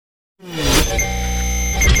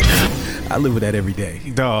I live with that every day.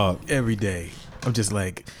 Dog. Every day. I'm just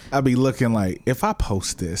like, I be looking like, if I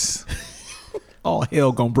post this, all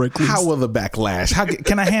hell gonna break loose. how will the backlash? How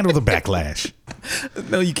can I handle the backlash?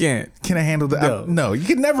 No, you can't. Can I handle the? No, you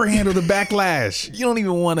can never handle the backlash. You don't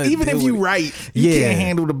even want to. Even if you write, you can't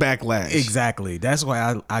handle the backlash. Exactly. That's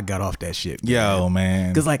why I got off that shit. Yo,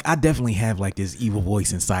 man. Because like I definitely have like this evil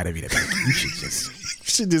voice inside of me that like, you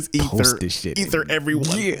should just post this shit. Ether everyone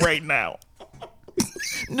right now.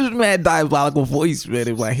 This mad diabolical voice, man,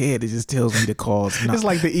 in my head. It just tells me to cause. It's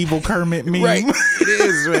like the evil Kermit meme. Right. It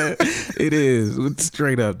is, man. It is. It's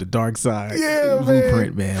straight up the dark side. Yeah,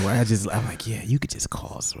 blueprint, man. Where I'm like, yeah, you could just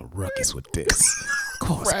cause a ruckus with this.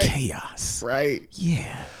 Cause chaos. Right.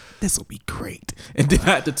 Yeah. This will be great. And then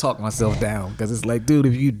I had to talk myself down because it's like, dude,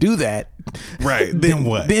 if you do that, right, then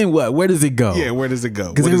what? Then what? Where does it go? Yeah, where does it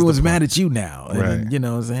go? Because everyone's mad at you now. And right. then, you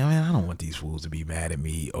know what I'm saying? Man, I don't want these fools to be mad at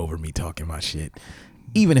me over me talking my shit,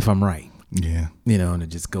 even if I'm right. Yeah. You know, and it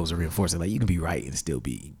just goes to reinforce it. Like, you can be right and still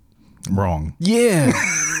be wrong. Yeah.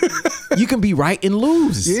 You can be right and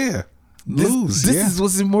lose. Yeah. This is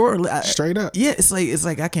what's immoral. Straight up. Yeah, it's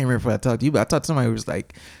like I can't remember if I talked to you, but I talked to somebody who was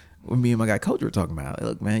like, when me and my guy coach were talking about, like,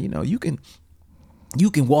 look, man, you know, you can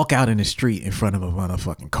walk out in the street in front of a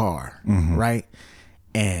motherfucking car, right?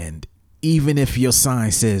 And even if your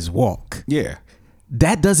sign says walk, yeah,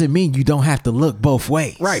 that doesn't mean you don't have to look both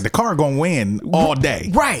ways. Right. The car gonna win all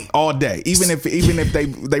day. Right. All day. Even if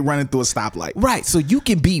they run into a stoplight. Right. So you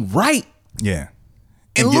can be right. Yeah.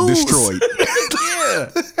 And get lose. Destroyed.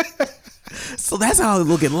 Yeah. So that's how I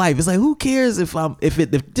look at life. It's like, who cares if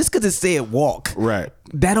just because it said walk, right?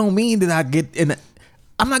 That don't mean that I get in.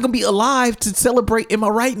 I'm not gonna be alive to celebrate in my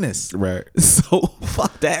rightness, right? So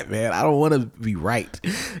fuck that, man. I don't want to be right,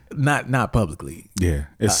 not publicly. Yeah,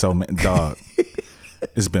 it's so dog.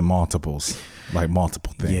 It's been multiple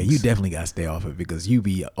things. Yeah, you definitely gotta stay off it because you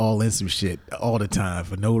be all in some shit all the time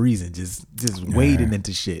for no reason, just wading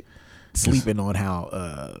into shit. Sleeping on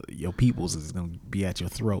how your peoples is gonna be at your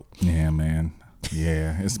throat. Yeah, man.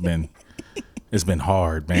 Yeah, it's been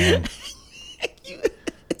hard, man.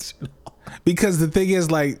 Because the thing is,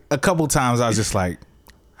 like, a couple times I was just like,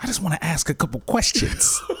 I just want to ask a couple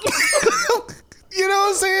questions. You know what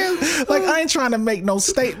I'm saying? Like, I ain't trying to make no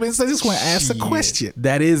statements. I just want to ask a question.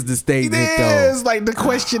 That is the statement, though. It's like the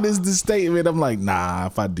question is the statement. I'm like, nah,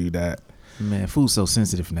 if I do that. Man, food's so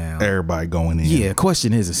sensitive now. Everybody going in. Yeah,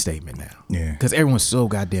 question is a statement now. Yeah. Because everyone's so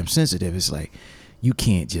goddamn sensitive. It's like, you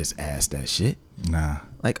can't just ask that shit. Nah.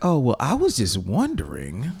 Like, oh, well, I was just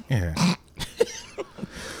wondering. Yeah.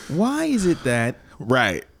 Why is it that...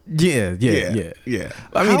 Right. Yeah.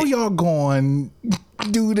 I mean, how y'all going to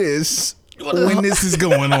do this when this is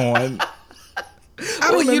going on?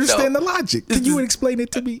 I don't understand the logic. Can you explain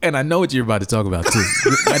it to me? And I know what you're about to talk about too.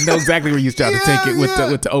 I know exactly where you're trying to take it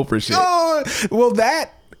with the Oprah shit. Well,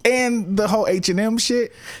 that and the whole H&M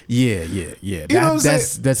shit. Yeah.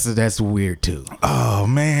 That's weird too. Oh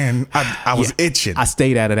man, I was itching. I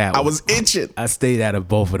stayed out of that. I was itching. I stayed out of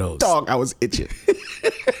both of those. Dog, I was itching.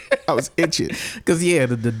 I was itching because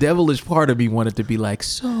the devilish part of me wanted to be like,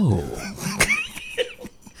 so.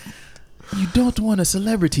 You don't want a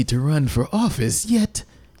celebrity to run for office, yet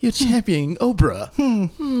you're championing Oprah.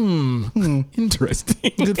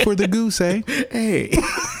 Interesting. Good for the goose, eh? Hey.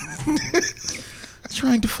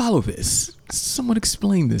 Trying to follow this. Someone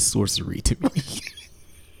explain this sorcery to me.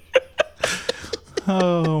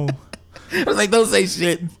 Oh. I was like, don't say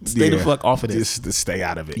shit. Stay the fuck off of this. Just to stay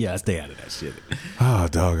out of it. Yeah, stay out of that shit. Oh,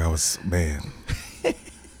 dog, I was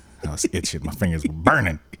itching. My fingers were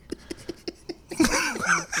burning.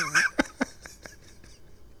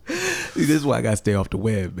 See, this is why I gotta stay off the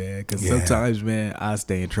web, man. Because sometimes, man, I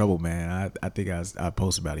stay in trouble, man. I think I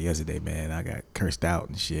posted about it yesterday, man. I got cursed out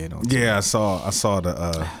and shit. Yeah, I saw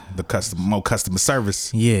the customer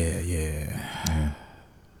service. Yeah.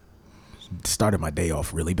 Started my day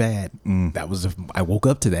off really bad. I woke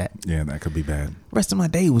up to that. Yeah, that could be bad. Rest of my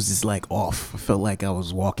day was just like off. I felt like I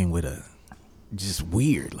was walking with just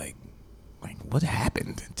weird, like what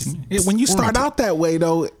happened? When you start out that way,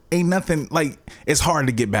 though, ain't nothing, like, it's hard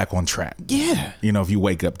to get back on track. Yeah. You know, if you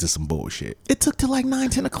wake up to some bullshit. It took till like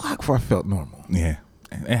 9-10 o'clock before I felt normal. Yeah.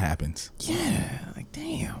 It happens. Yeah. Like,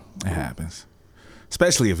 damn. It happens.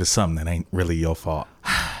 Especially if it's something that ain't really your fault.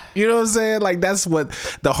 You know what I'm saying? Like, that's what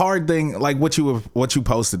the hard thing, like what you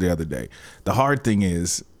posted the other day. The hard thing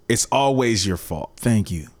is, it's always your fault.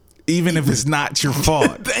 Thank you. Even if it's not your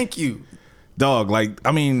fault. Thank you. Dog, like,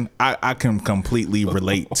 I mean, I can completely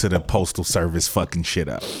relate to the postal service fucking shit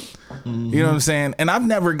up. You know what I'm saying? And I've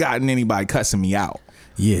never gotten anybody cussing me out.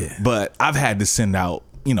 Yeah. But I've had to send out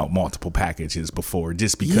multiple packages before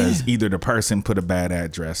just because either the person put a bad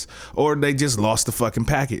address or they just lost the fucking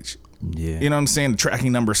package. Yeah. You know what I'm saying? The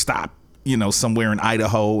tracking number stopped, somewhere in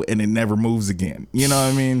Idaho and it never moves again. You know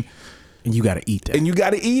what I mean? And you got to eat that. And you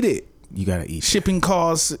got to eat it. You got to eat shipping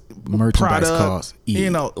costs, merchandise product, costs,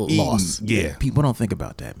 loss. Yeah. People don't think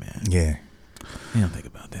about that, man. Yeah. They don't think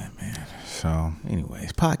about that, man. So,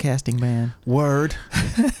 anyways, podcasting, man. Word.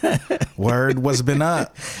 What's been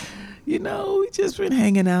up? We just been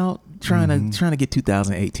hanging out, trying to get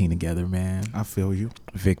 2018 together, man. I feel you.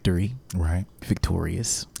 Victory. Right.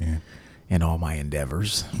 Victorious. Yeah. In all my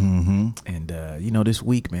endeavors. Mm-hmm. And, this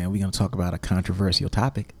week, man, we're going to talk about a controversial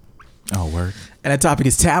topic. Oh, word. And that topic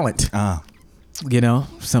is talent.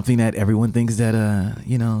 Something that everyone thinks that,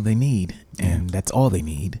 they need. And that's all they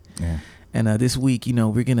need. Yeah. And this week,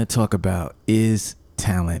 we're going to talk about, is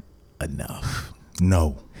talent enough?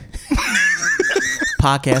 No.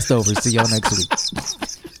 Podcast over. See y'all next week.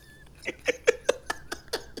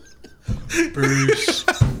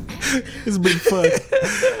 It's been fun.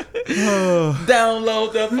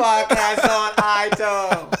 Download the podcast on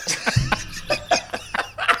iTunes.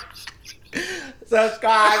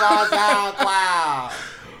 Subscribe on SoundCloud.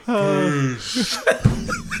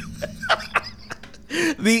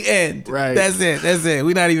 The end. Right. That's it.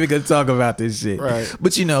 We're not even gonna talk about this shit. Right.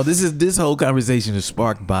 But this whole conversation is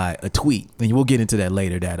sparked by a tweet, and we'll get into that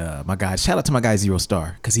later. That my guy, shout out to my guy Zero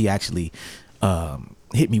Star, because he actually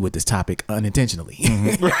hit me with this topic unintentionally.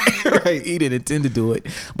 Mm-hmm. Right. He didn't intend to do it,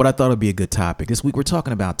 but I thought it'd be a good topic. This week we're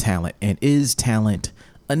talking about talent, and is talent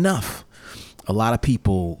enough? A lot of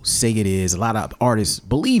people say it is. A lot of artists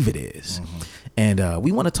believe it is. Mm-hmm. And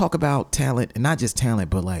we want to talk about talent, and not just talent,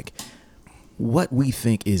 but like what we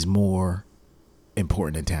think is more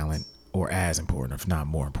important than talent, or as important, if not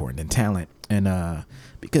more important than talent. And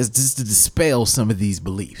because just to dispel some of these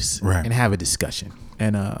beliefs, right, and have a discussion.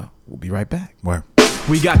 And we'll be right back. Where?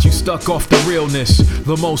 We got you stuck off the realness,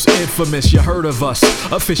 the most infamous, you heard of us.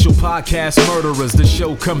 Official podcast murderers, the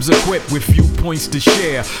show comes equipped with viewpoints to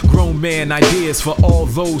share. Grown man ideas for all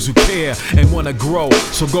those who care and want to grow,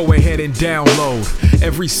 so go ahead and download.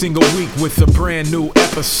 Every single week with a brand new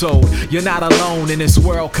episode. You're not alone in this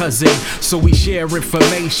world, cousin, so we share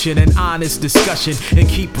information and honest discussion and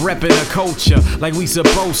keep repping the culture like we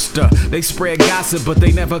supposed to. They spread gossip, but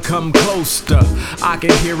they never come close to. I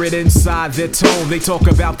can hear it inside their tone. They talk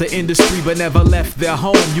about the industry but never left their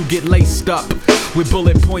home. You get laced up with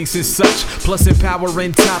bullet points and such, plus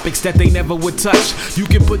empowering topics that they never would touch. You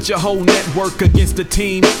can put your whole network against the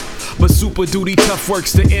team, but Super Duty Tough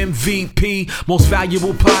Work's the MVP. Most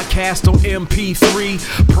valuable podcast on MP3.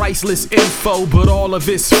 Priceless info, but all of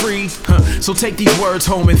it's free. So take these words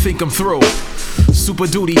home and think them through. Super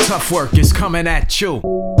Duty Tough Work is coming at you.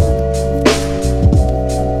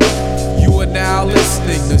 You are now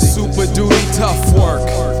listening to Super Duty Tough Work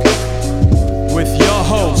with your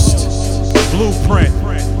host, Blueprint.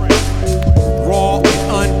 Raw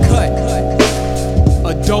and uncut.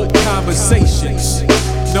 Adult conversations.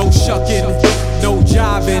 No shucking, no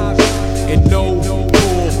jiving, and no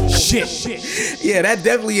bullshit. Yeah, that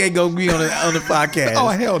definitely ain't gonna be on the podcast. Oh,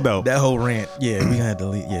 hell no. That whole rant. Yeah, we gonna have to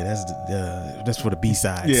delete. Yeah, that's for the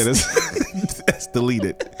B-sides. Yeah, that's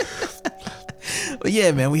deleted. But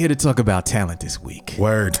yeah, man, we're here to talk about talent this week.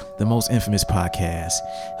 Word. The most infamous podcast,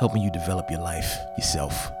 helping you develop your life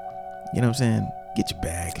yourself. You know what I'm saying? Get your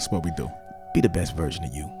bag. That's what we do. Be the best version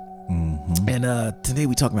of you. Mm-hmm. And today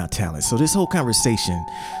we talking about talent. So this whole conversation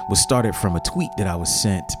was started from a tweet that I was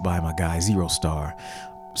sent by my guy Zero Star.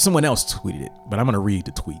 Someone else tweeted it, but I'm going to read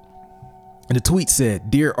the tweet. And the tweet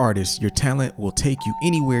said, "Dear artist, your talent will take you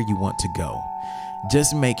anywhere you want to go.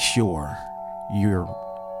 Just make sure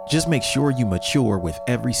you mature with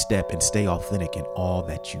every step and stay authentic in all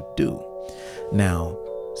that you do." Now,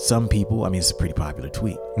 some people, it's a pretty popular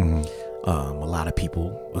tweet. Mm-hmm. A lot of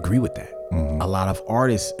people agree with that. Mm-hmm. A lot of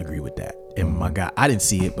artists agree with that. And my guy, I didn't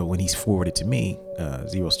see it, but when he's forwarded to me,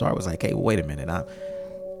 Zero Star was like, "Hey, well, wait a minute.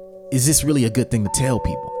 Is this really a good thing to tell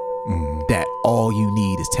people? That all you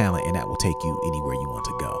need is talent and that will take you anywhere you want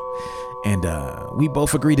to go?" And we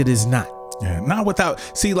both agreed it is not. Yeah, not without.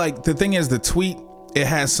 See, like the thing is, the tweet, it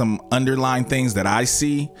has some underlying things that I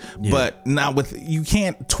see, but not with. You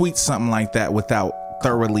can't tweet something like that without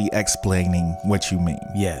thoroughly explaining what you mean.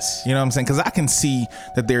 Yes. You know what I'm saying? Because I can see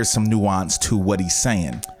that there's some nuance to what he's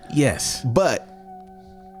saying. Yes. But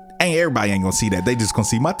everybody ain't gonna see that. They just gonna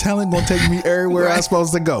see my talent gonna take me everywhere I'm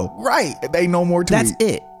supposed to go. Right. They know more to That's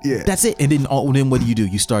it. Yeah. That's it. And then what do?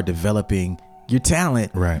 You start developing your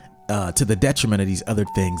talent, right, to the detriment of these other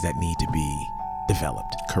things that need to be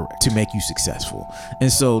developed. Correct. To make you successful.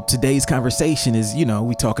 And so today's conversation is,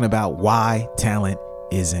 we talking about why talent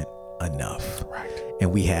isn't enough. Right.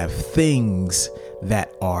 And we have things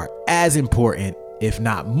that are as important, if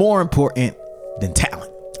not more important, than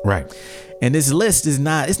talent. Right. And this list it's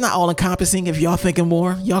not all encompassing. If y'all thinking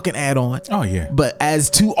more, y'all can add on. Oh yeah. But as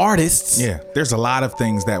two artists, Yeah, there's a lot of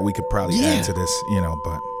things that we could probably add to this,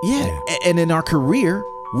 but and in our career,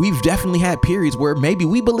 we've definitely had periods where maybe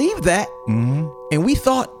we believed that, and we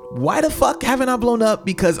thought, why the fuck haven't I blown up?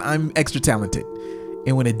 Because I'm extra talented.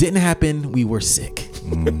 And when it didn't happen, we were sick.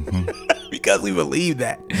 Because we believed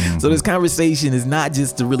that. So this conversation is not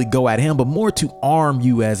just to really go at him, but more to arm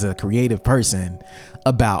you as a creative person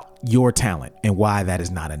about your talent and why that is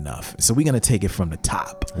not enough. So we're going to take it from the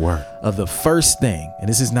top. Word. Of the first thing, and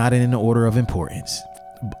this is not in the order of importance,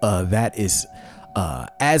 that is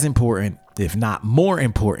as important, if not more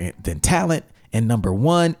important than talent. And number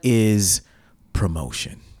one is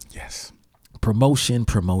promotion. Yes. Promotion.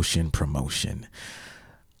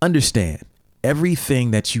 Understand, everything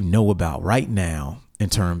that you know about right now in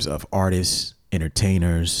terms of artists,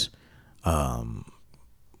 entertainers,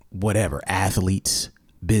 whatever, athletes,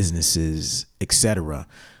 businesses, etc.,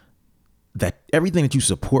 that everything that you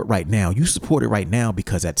support right now, you support it right now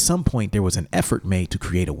because at some point there was an effort made to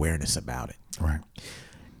create awareness about it. Right.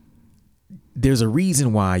 There's a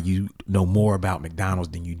reason why you know more about McDonald's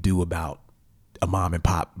than you do about a mom and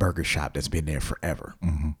pop burger shop that's been there forever.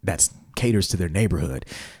 That's caters to their neighborhood.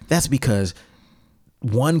 That's because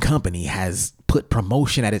one company has put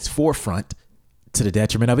promotion at its forefront to the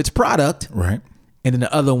detriment of its product. Right. And then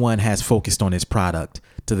the other one has focused on its product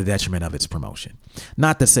to the detriment of its promotion.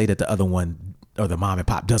 Not to say that the other one or the mom and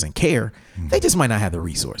pop doesn't care. They just might not have the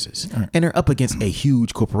resources. Right. And they're up against a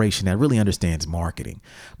huge corporation that really understands marketing.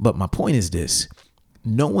 But my point is this: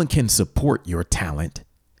 no one can support your talent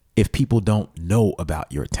if people don't know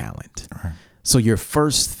about your talent. Right. So your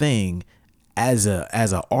first thing as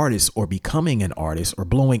a artist, or becoming an artist, or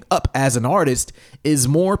blowing up as an artist, is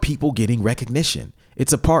more people getting recognition.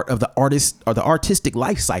 It's a part of the artist or the artistic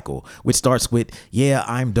life cycle, which starts with, yeah,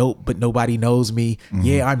 I'm dope, but nobody knows me.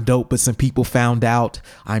 Yeah, I'm dope, but some people found out.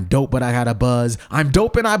 I'm dope, but I got a buzz. I'm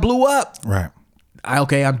dope and I blew up. Right.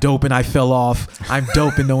 Okay, I'm dope and I fell off. I'm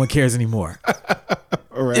dope and no one cares anymore.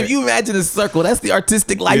 Right. If you imagine a circle, that's the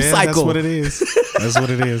artistic life cycle. That's what it is. That's what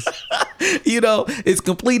it is. It's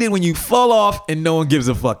completed when you fall off and no one gives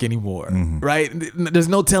a fuck anymore. Right? There's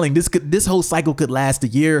no telling. This whole cycle could last a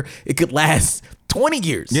year. It could last 20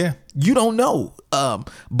 years. Yeah. You don't know.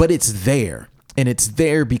 But it's there. And it's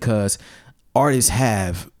there because artists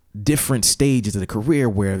have different stages of the career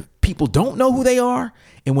where people don't know who they are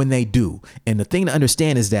and when they do. And the thing to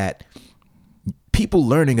understand is that people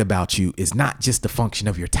learning about you is not just the function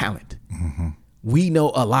of your talent. We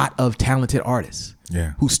know a lot of talented artists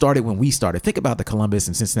who started when we started. Think about the Columbus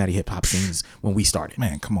and Cincinnati hip hop scenes when we started.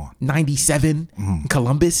 Man, come on. 97 in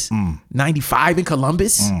Columbus, 95 in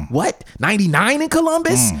Columbus. What? 99 in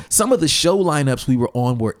Columbus? Some of the show lineups we were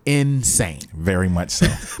on were insane. Very much so.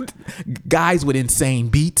 Guys with insane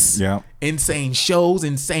beats. Yeah. Insane shows,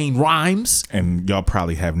 insane rhymes. And y'all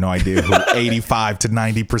probably have no idea who 85 to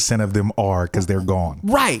 90% of them are because they're gone.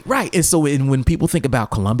 Right. And so when people think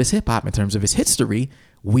about Columbus hip hop in terms of its history,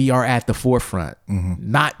 we are at the forefront.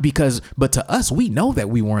 Not because, but to us, we know that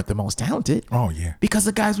we weren't the most talented. Oh, yeah. Because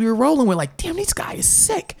the guys we were rolling with, like, damn, this guy is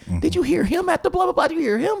sick. Did you hear him at the blah, blah, blah? Did you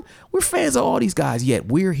hear him? We're fans of all these guys, yet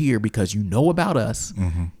we're here because you know about us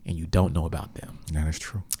and you don't know about them. That is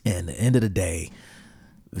true. And at the end of the day,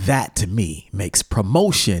 that to me makes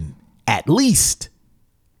promotion at least,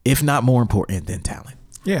 if not more important than talent.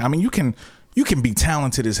 Yeah, I mean, you can be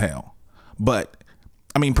talented as hell, but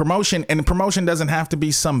I mean, promotion doesn't have to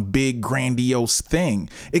be some big grandiose thing.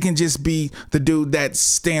 It can just be the dude that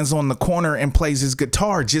stands on the corner and plays his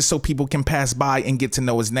guitar just so people can pass by and get to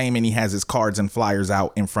know his name, and he has his cards and flyers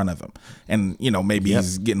out in front of him. And, maybe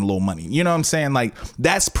he's getting a little money. You know what I'm saying? Like,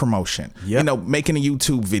 that's promotion. Making a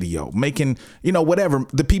YouTube video, making, whatever.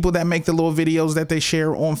 The people that make the little videos that they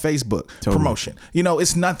share on Facebook, promotion.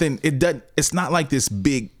 It's nothing. It's not like this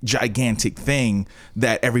big, gigantic thing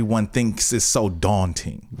that everyone thinks is so daunting.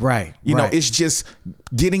 Right. It's just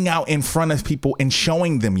getting out in front of people and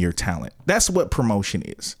showing them your talent. That's what promotion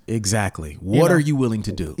is. Exactly. What are you willing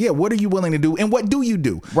to do? Yeah. What are you willing to do? And what do you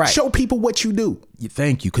do? Right. Show people what you do.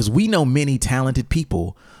 Thank you. Because we know many talented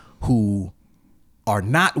people who are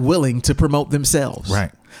not willing to promote themselves.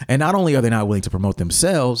 Right. And not only are they not willing to promote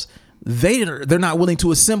themselves, they're not willing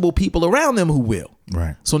to assemble people around them who will.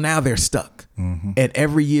 Right. So now they're stuck. And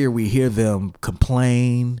every year we hear them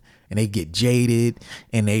complain and they get jaded,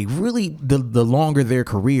 and they really, the longer their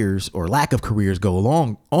careers or lack of careers go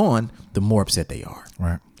along on, the more upset they are.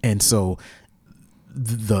 Right. And so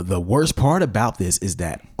the worst part about this is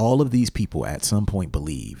that all of these people at some point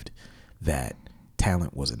believed that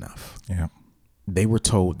talent was enough. Yeah. They were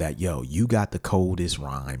told that, yo, you got the coldest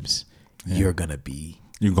rhymes. Yeah. You're going to be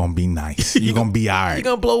nice. You're going to be all right. You're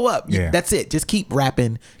going to blow up. Yeah. That's it. Just keep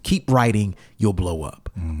rapping, keep writing, you'll blow up.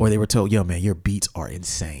 Or they were told, yo, man, your beats are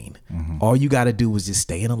insane. All you got to do is just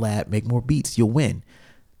stay in the lab, make more beats, you'll win.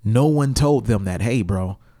 No one told them that, hey,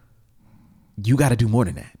 bro, you got to do more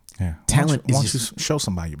than that. Yeah. Talent why don't you show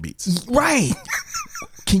somebody your beats? Right.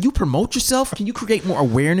 Can you promote yourself? Can you create more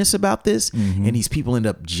awareness about this? And these people end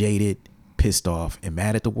up jaded, pissed off, and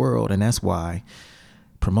mad at the world. And that's why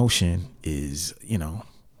promotion is,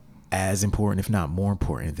 as important, if not more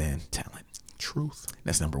important than talent. Truth.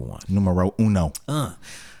 That's number one. Numero uno.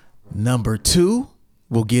 Number two,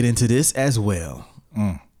 we'll get into this as well.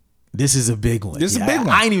 This is a big one. This is a big one.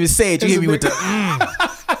 I ain't even say it. You hit me with the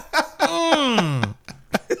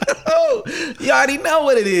You already know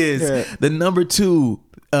what it is. Yeah. The number two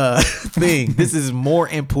thing. This is more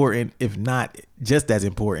important, if not just as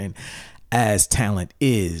important as talent,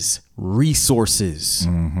 is resources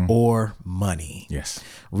or money. Yes.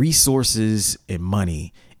 Resources and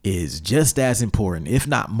money is just as important, if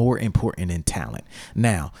not more important than talent.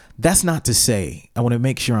 Now, that's not to say, I want to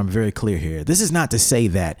make sure I'm very clear here. This is not to say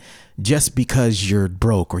that just because you're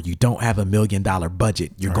broke or you don't have $1 million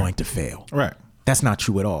budget, you're going to fail. Right. That's not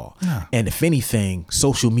true at all. No. And if anything,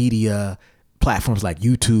 social media platforms like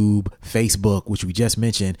YouTube, Facebook, which we just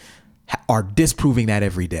mentioned, are disproving that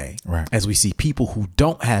every day. Right. As we see people who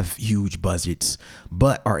don't have huge budgets,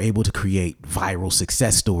 but are able to create viral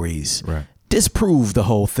success stories, right, disprove the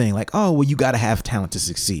whole thing. Like, oh, well, you got to have talent to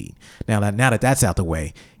succeed. Now that that's out the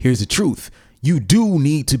way, here's the truth. You do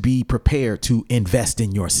need to be prepared to invest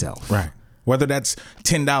in yourself. Right. Whether that's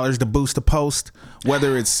 $10 to boost a post,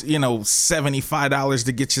 whether it's, $75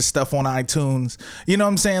 to get your stuff on iTunes. You know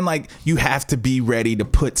what I'm saying? Like, you have to be ready to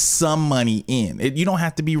put some money in. You don't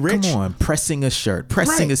have to be rich. Come on, pressing a shirt,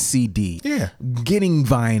 pressing a CD, getting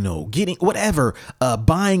vinyl, getting whatever,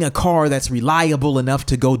 buying a car that's reliable enough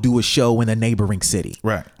to go do a show in a neighboring city.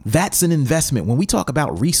 Right. That's an investment. When we talk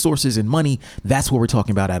about resources and money, that's what we're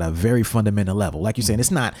talking about at a very fundamental level. Like you're saying, it's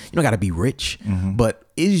not, you don't got to be rich, but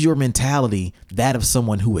is your mentality that of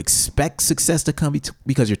someone who expects success to come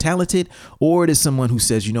because you're talented, or it is someone who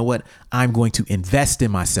says, you know what, I'm going to invest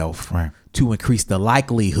in myself to increase the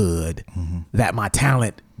likelihood that my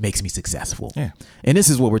talent makes me successful. Yeah. And this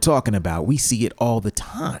is what we're talking about. We see it all the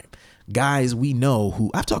time. Guys we know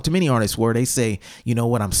who, I've talked to many artists where they say, you know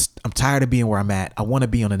what, I'm tired of being where I'm at. I want to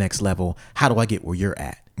be on the next level. How do I get where you're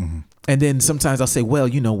at? And then sometimes I'll say, well,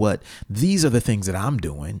 you know what, these are the things that I'm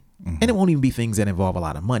doing. And it won't even be things that involve a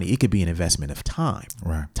lot of money. It could be an investment of time.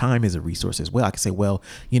 Right. Time is a resource as well. I can say, well,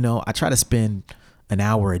 I try to spend an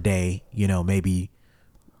hour a day, maybe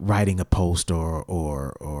writing a post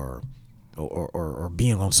or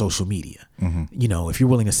being on social media. If you're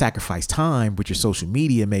willing to sacrifice time with your social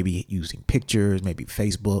media, maybe using pictures, maybe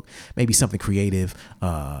Facebook, maybe something creative,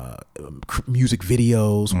 music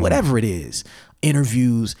videos, whatever it is,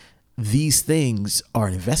 interviews. These things are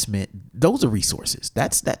an investment. Those are resources.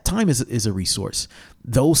 That time is a resource.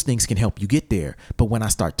 Those things can help you get there. But when I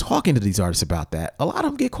start talking to these artists about that, a lot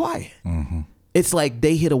of them get quiet. It's like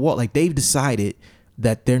they hit a wall. Like they've decided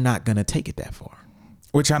that they're not going to take it that far.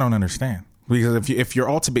 Which I don't understand. Because if your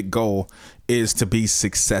ultimate goal is to be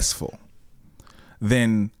successful,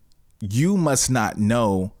 then you must not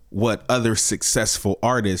know what other successful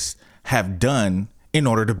artists have done in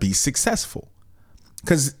order to be successful.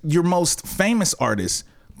 Because your most famous artists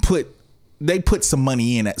put some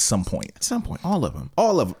money in at some point. At some point, all of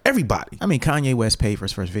them, everybody. I mean, Kanye West paid for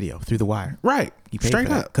his first video through The Wire. Right, he paid straight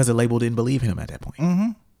up because the label didn't believe in him at that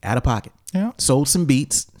point. Out of pocket. Yeah, sold some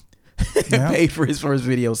beats. Paid for his first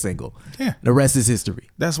video single. Yeah, the rest is history.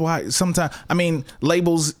 That's why sometimes,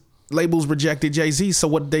 labels rejected Jay-Z. So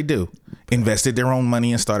what did they do? Invested their own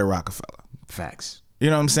money and started Rockefeller. Facts. You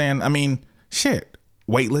know what I'm saying? Shit.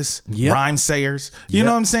 Weightless, Rhyme Sayers. You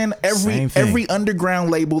know what I'm saying? Every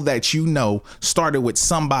underground label that started with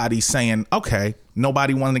somebody saying, okay,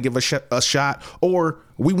 nobody wanted to give a shot, or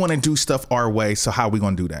we want to do stuff our way. So how are we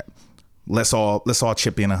going to do that? Let's all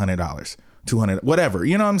chip in $100, $200, whatever.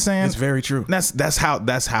 You know what I'm saying? It's very true. That's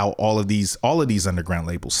how all of these underground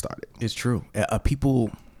labels started. It's true.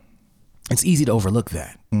 It's easy to overlook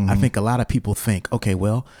that. I think a lot of people think, okay,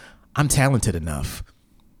 well, I'm talented enough.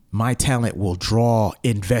 My talent will draw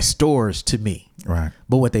investors to me. Right.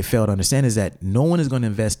 But what they fail to understand is that no one is going to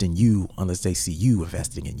invest in you unless they see you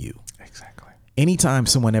investing in you. Exactly. Anytime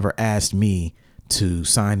someone ever asked me to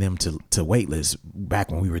sign them to Weightless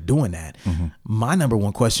back when we were doing that, my number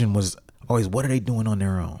one question was, always, what are they doing on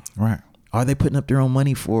their own? Right. Are they putting up their own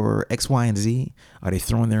money for X, Y, and Z? Are they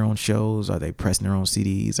throwing their own shows? Are they pressing their own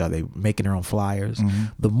CDs? Are they making their own flyers? Mm-hmm.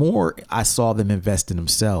 The more I saw them invest in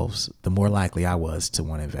themselves, the more likely I was to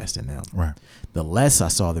want to invest in them. Right. The less I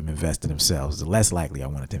saw them invest in themselves, the less likely I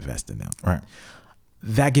wanted to invest in them. Right.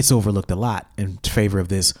 That gets overlooked a lot in favor of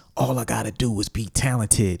this. All I got to do is be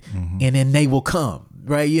talented, and then they will come.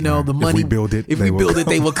 Right. You know, the money. If we build it,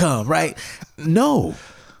 they will come. Right. No,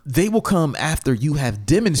 they will come after you have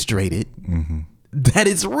demonstrated that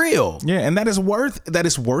it's real. Yeah, and that is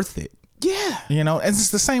worth it. Yeah. You know, and it's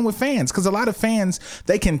the same with fans, because a lot of fans,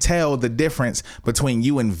 they can tell the difference between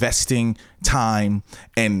you investing time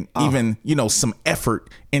and even, you know, some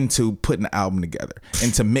effort into putting an album together,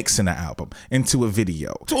 into mixing an album, into a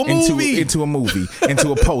video, into a movie,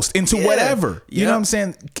 into a post, into whatever. You know what I'm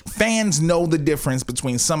saying? Fans know the difference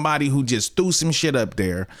between somebody who just threw some shit up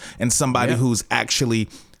there and somebody who's actually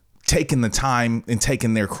taking the time and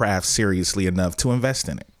taking their craft seriously enough to invest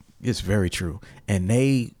in it. It's very true. And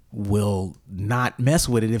they will not mess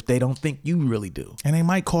with it if they don't think you really do. And they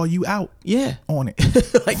might call you out on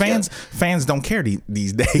it. Like, fans don't care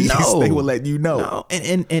these days. No. They will let you know. No.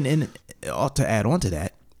 And to add on to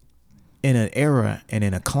that, in an era and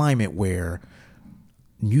in a climate where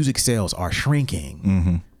music sales are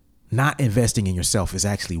shrinking, not investing in yourself is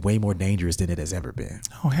actually way more dangerous than it has ever been.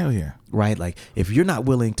 Oh, hell yeah. Right? Like, if you're not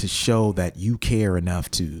willing to show that you care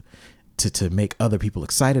enough to make other people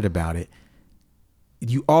excited about it,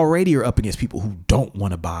 you already are up against people who don't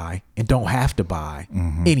want to buy and don't have to buy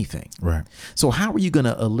anything. Right. So how are you going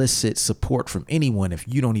to elicit support from anyone if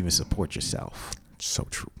you don't even support yourself? So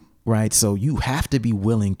true. Right. So you have to be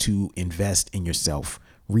willing to invest in yourself,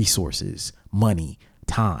 resources, money,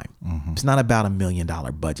 time. It's not about $1 million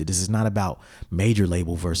budget. This is not about major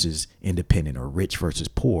label versus independent or rich versus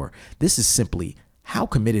poor. This is simply, how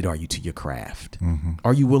committed are you to your craft?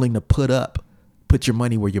 Are you willing to put your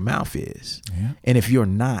money where your mouth is? Yeah. And if you're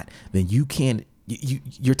not, then you can't,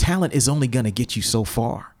 your talent is only going to get you so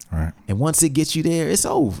far. Right. And once it gets you there, it's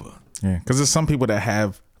over. Yeah. Because there's some people that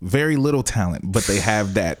have very little talent, but they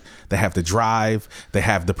have the drive, they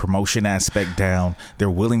have the promotion aspect down, they're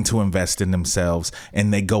willing to invest in themselves,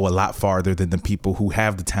 and they go a lot farther than the people who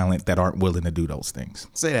have the talent that aren't willing to do those things.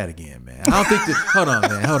 Say that again, man. I don't think hold on,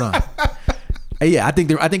 man. Hold on. Yeah, I think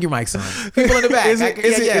your mic's on. People in the back.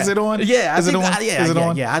 Is it on? Yeah. Is it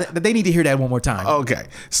on? Yeah. They need to hear that one more time. Okay.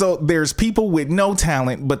 So there's people with no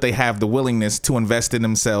talent, but they have the willingness to invest in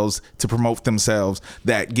themselves, to promote themselves,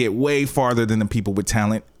 that get way farther than the people with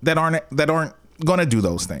talent that aren't going to do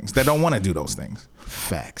those things, that don't want to do those things.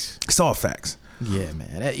 Facts. It's all facts. Yeah,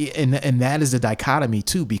 man. And that is the dichotomy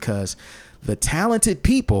too, because the talented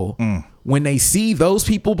people, when they see those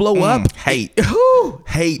people blow up, hate,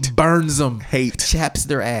 burns them, chaps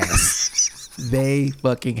their ass. They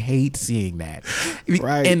fucking hate seeing that.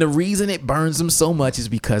 Right. And the reason it burns them so much is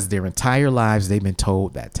because their entire lives they've been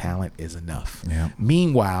told that talent is enough. Yeah.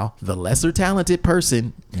 Meanwhile, the lesser talented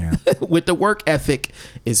person with the work ethic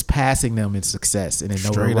is passing them in success and in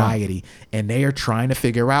notoriety. And they are trying to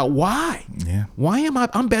figure out why. Yeah. Why am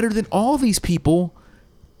I'm better than all these people,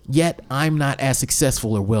 yet I'm not as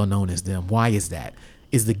successful or well known as them? Why is that?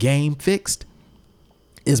 Is the game fixed?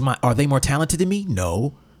 Are they more talented than me?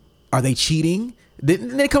 No. Are they cheating? They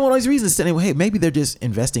come up with all these reasons saying, well, hey, maybe they're just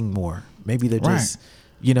investing more. Maybe they're just,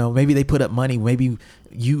 maybe they put up money. Maybe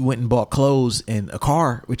you went and bought clothes and a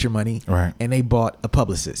car with your money, and they bought a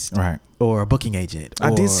publicist, or a booking agent.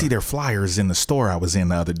 I did see their flyers in the store I was in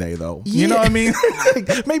the other day, though. You know what I mean?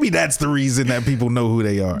 Maybe that's the reason that people know who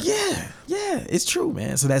they are. Yeah, it's true,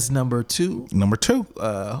 man. So that's number two. Hold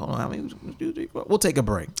on, we'll take a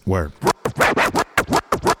break. Word.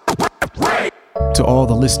 To all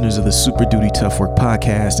the listeners of the Super Duty Tough Work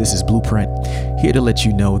podcast, this is Blueprint, here to let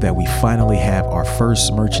you know that we finally have our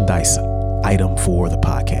first merchandise item for the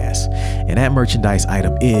podcast. And that merchandise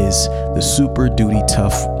item is the Super Duty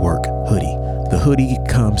Tough Work hoodie. The hoodie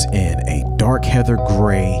comes in a dark heather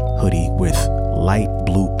gray hoodie with light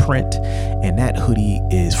blue print, and that hoodie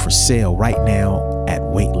is for sale right now at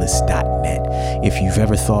weightless.net. If you've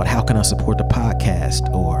ever thought, how can I support the podcast,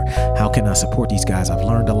 or how can I support these guys? I've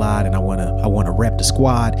learned a lot and I want to rep the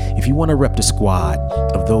squad. If you want to rep the squad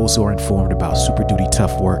of those who are informed about Super Duty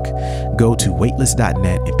Tough Work, go to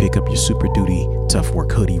weightless.net and pick up your Super Duty Tough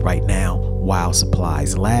Work hoodie right now while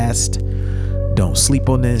supplies last. Don't sleep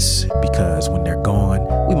on this, because when they're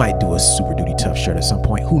gone, we might do a Super Duty Tough shirt at some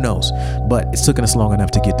point. Who knows? But it's taken us long enough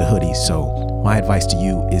to get the hoodies. So my advice to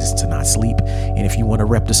you is to not sleep. And if you want to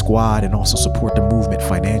rep the squad and also support the movement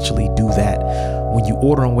financially, do that. When you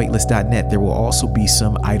order on weightless.net, there will also be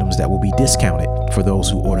some items that will be discounted for those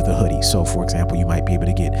who order the hoodie. So for example, you might be able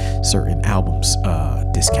to get certain albums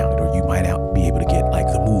discounted, or you might be able to get like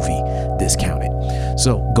the movie discounted.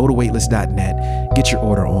 So go to weightless.net, get your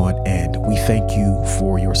order on, and we thank you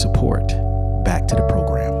for your support. Back to the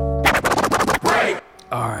program.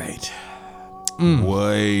 All right.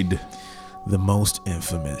 Wade. The most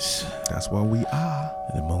infamous, That's what we are.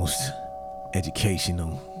 the most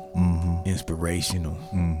educational, inspirational,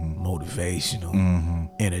 motivational,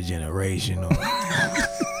 intergenerational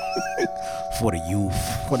for the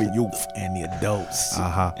youth and the adults.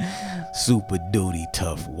 Super Duty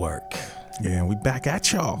Tough Work. Yeah, and we back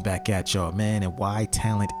at y'all. Back at y'all, man. And why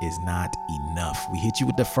talent is not enough. We hit you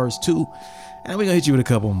with the first two, and we're gonna hit you with a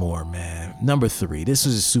couple more, man. Number 3, this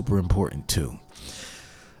is super important too.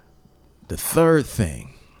 The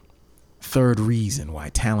third reason why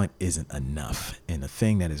talent isn't enough, and the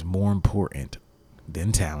thing that is more important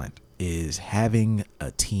than talent, is having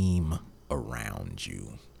a team around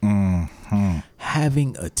you.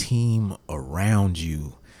 Having a team around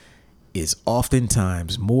you is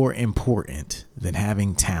oftentimes more important than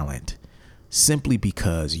having talent, simply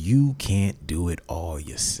because you can't do it all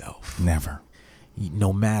yourself. Never.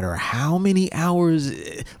 No matter how many hours,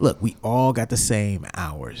 look, we all got the same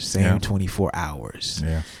hours, same 24 hours.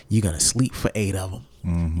 Yeah. You're going to sleep for 8 of them.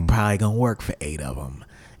 You're probably going to work for 8 of them.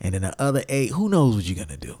 And then the other 8, who knows what you're going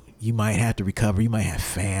to do? You might have to recover. You might have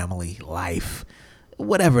family, life,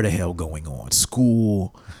 whatever the hell going on,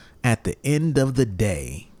 school. At the end of the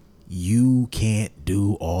day, you can't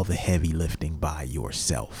do all the heavy lifting by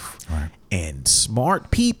yourself. Right. And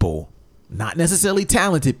smart people, not necessarily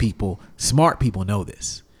talented people, smart people know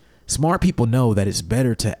this. Smart people know that it's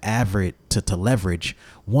better to leverage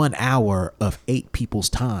 1 hour of 8 people's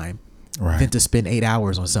time than to spend 8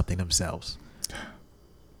 hours on something themselves.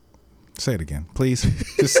 Say it again, please.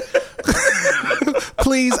 Just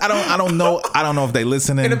please. I don't know if they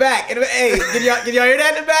listening. In the back. Hey, can y'all hear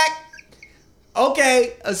that in the back?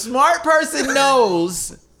 Okay, a smart person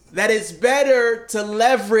knows that it's better to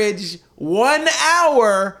leverage 1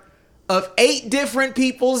 hour of 8 different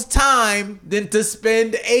people's time than to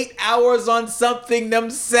spend 8 hours on something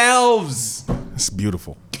themselves. It's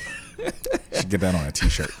beautiful. Should get that on a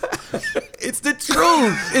t-shirt. It's the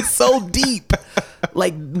truth. It's so deep.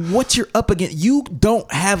 Like, what you're up against, you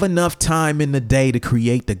don't have enough time in the day to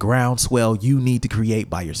create the groundswell you need to create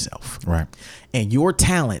by yourself. Right. And your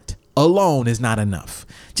talent alone is not enough.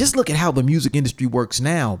 Just look at how the music industry works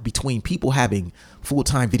now, between people having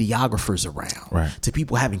full-time videographers around, to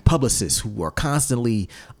people having publicists who are constantly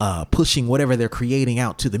pushing whatever they're creating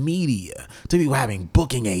out to the media, to people having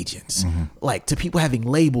booking agents, like to people having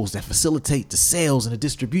labels that facilitate the sales and the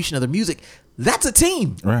distribution of their music. That's a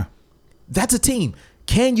team. Right. That's a team.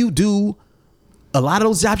 Can you do a lot of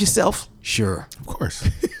those jobs yourself? Sure. Of course.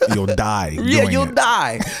 You'll die. Yeah, you'll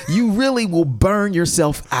die. You really will burn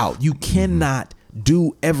yourself out. You cannot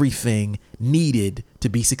do everything needed to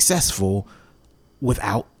be successful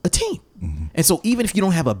without a team. And so even if you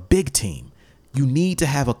don't have a big team, you need to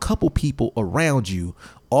have a couple people around you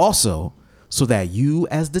also, so that you,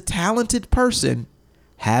 as the talented person,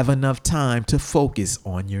 have enough time to focus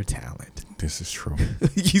on your talent. This is true.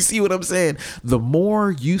 You see what I'm saying? The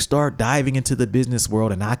more you start diving into the business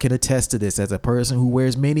world, and I can attest to this as a person who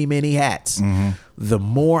wears many, many hats, the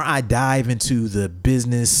more I dive into the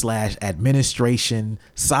business / administration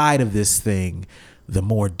side of this thing, the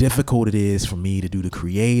more difficult it is for me to do the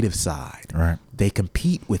creative side. Right. They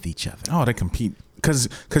compete with each other. Oh, they compete because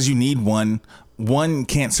you need one. One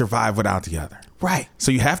can't survive without the other. Right.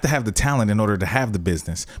 So you have to have the talent in order to have the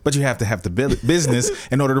business, but you have to have the business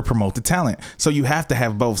in order to promote the talent. So you have to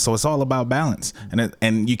have both. So it's all about balance,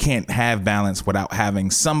 and you can't have balance without having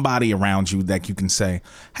somebody around you that you can say,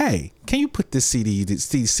 "Hey, can you put these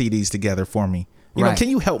CDs together for me? You know, can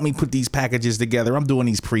you help me put these packages together? I'm doing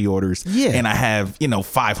these pre-orders, and I have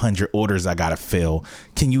 500 orders I gotta fill.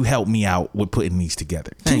 Can you help me out with putting these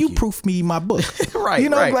together? Can you proof me my book?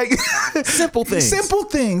 Right, like simple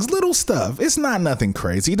things, little stuff. It's not nothing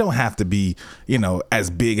crazy. You don't have to be as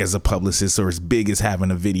big as a publicist or as big as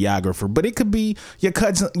having a videographer, but it could be your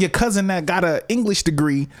cousin that got an English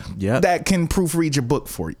degree that can proofread your book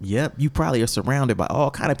for you. Yep, you probably are surrounded by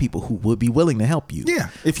all kind of people who would be willing to help you. Yeah,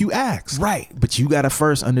 if you ask. Right, but you got to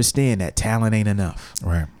first understand that talent ain't enough.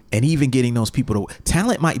 Right. And even getting those people to,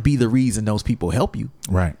 talent might be the reason those people help you.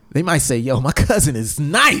 Right. They might say, yo, my cousin is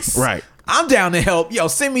nice. Right. I'm down to help. Yo,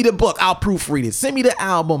 send me the book. I'll proofread it. Send me the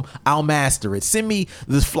album. I'll master it. Send me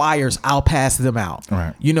the flyers. I'll pass them out.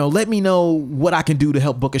 Right. You know, let me know what I can do to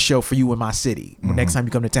help book a show for you in my city next time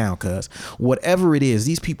you come to town. Cause whatever it is,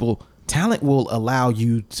 these people, talent will allow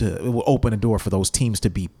you to, it will open a door for those teams to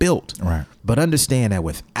be built. Right. But understand that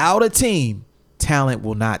without a team, talent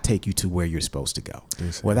will not take you to where you're supposed to go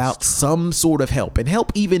without some sort of help. And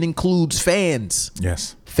help even includes fans.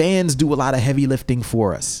 Yes. Fans do a lot of heavy lifting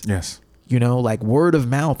for us. Yes. You know, like word of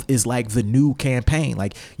mouth is like the new campaign.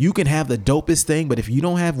 Like you can have the dopest thing, but if you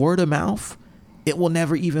don't have word of mouth, it will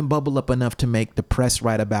never even bubble up enough to make the press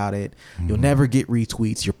write about it. You'll never get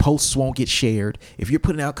retweets. Your posts won't get shared. If you're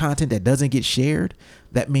putting out content that doesn't get shared,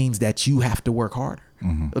 that means that you have to work harder.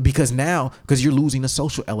 Because you're losing the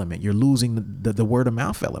social element. You're losing the word of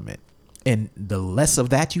mouth element. And the less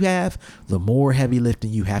of that you have, the more heavy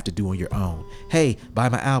lifting you have to do on your own. Hey, buy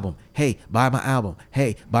my album. Hey, buy my album.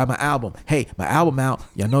 Hey, buy my album. Hey, my album out.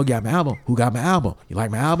 Y'all know you got my album. Who got my album? You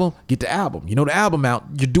like my album? Get the album. You know the album out.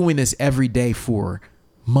 You're doing this every day for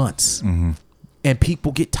months. And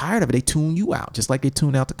people get tired of it. They tune you out, just like they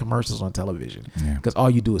tune out the commercials on television. Because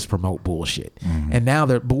all you do is promote bullshit. And now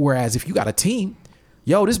whereas if you got a team,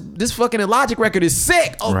 yo, this fucking Logic record is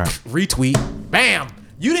sick. Oh, right. Retweet. Bam.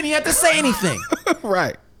 You didn't even have to say anything.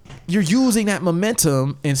 Right. You're using that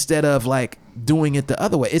momentum instead of like doing it the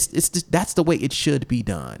other way. That's the way it should be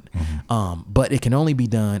done. But it can only be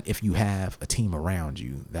done if you have a team around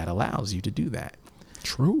you that allows you to do that.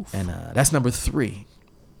 True. And that's number 3.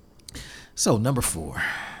 So number 4.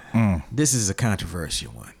 This is a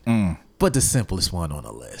controversial one, but the simplest one on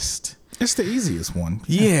the list. It's the easiest one.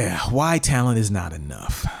 Yeah. Why talent is not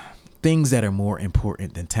enough. Things that are more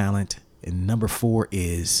important than talent. And number 4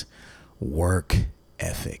 is work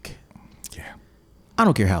ethic. Yeah. I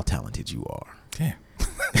don't care how talented you are. Yeah.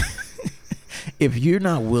 If you're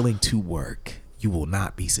not willing to work, you will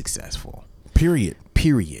not be successful.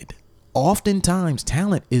 Period. Oftentimes,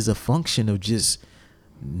 talent is a function of just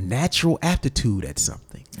natural aptitude at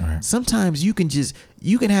something. Right. Sometimes you can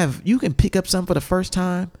pick up something for the first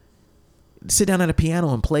time, sit down at a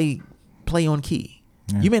piano and play on key.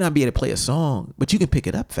 You may not be able to play a song, but you can pick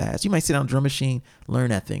it up fast. You might sit on a drum machine, learn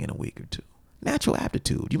that thing in a week or two. Natural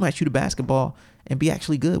aptitude. You might shoot a basketball and be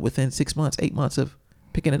actually good within 6 months, 8 months of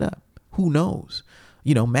picking it up. Who knows?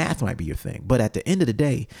 You know, math might be your thing. But at the end of the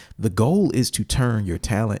day, the goal is to turn your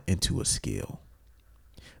talent into a skill.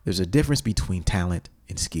 There's a difference between talent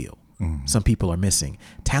and skill. Some people are missing.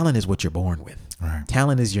 Talent is what you're born with. Right.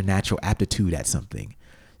 Talent is your natural aptitude at something.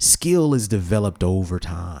 Skill is developed over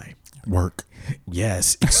time. Work.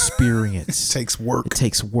 Yes, experience. It takes work. It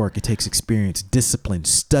takes work. It takes experience, discipline,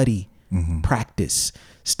 study, practice.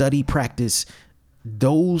 Study, practice.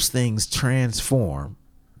 Those things transform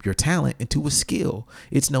your talent into a skill.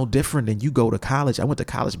 It's no different than you go to college. I went to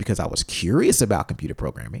college because I was curious about computer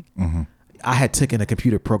programming. I had taken a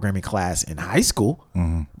computer programming class in high school,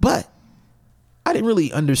 but I didn't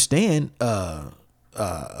really understand that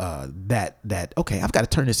okay, I've got to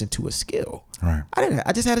turn this into a skill. Right.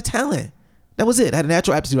 I just had a talent. That was it. I had a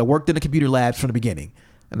natural aptitude. I worked in the computer labs from the beginning,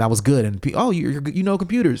 and I was good. And you know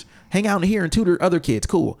computers. Hang out in here and tutor other kids.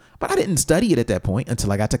 Cool. But I didn't study it at that point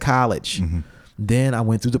until I got to college. Then I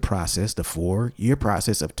went through the process, the 4-year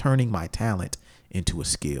process of turning my talent into a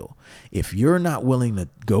skill. If you're not willing to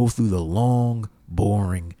go through the long,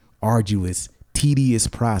 boring, arduous, tedious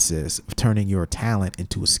process of turning your talent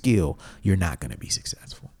into a skill, you're not going to be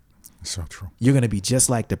successful. So true. You're going to be just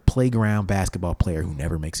like the playground basketball player who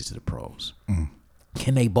never makes it to the pros.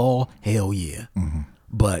 Can they ball? Hell yeah.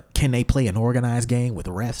 But can they play an organized game with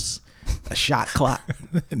refs, a shot clock?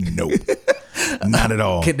 Nope. Not at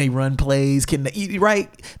all. Can they run plays? Can they, right?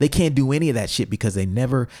 They can't do any of that shit because they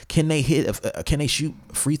never, can they shoot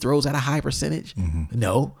free throws at a high percentage?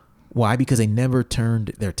 No. Why? Because they never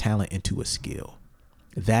turned their talent into a skill.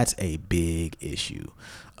 That's a big issue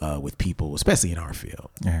with people, especially in our field.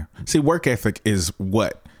 Yeah. See, work ethic is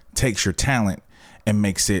what takes your talent and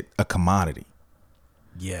makes it a commodity.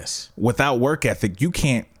 Yes. Without work ethic, you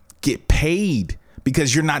can't get paid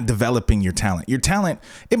because you're not developing your talent. Your talent,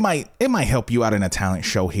 it might help you out in a talent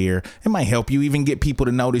show here. It might help you even get people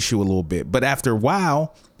to notice you a little bit. But after a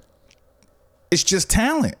while, it's just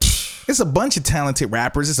talent. It's a bunch of talented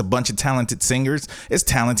rappers. It's a bunch of talented singers. It's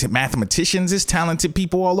talented mathematicians. It's talented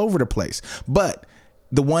people all over the place. But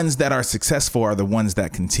the ones that are successful are the ones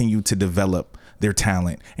that continue to develop their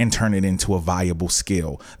talent and turn it into a viable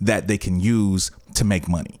skill that they can use to make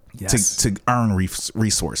money, to earn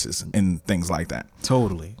resources and things like that.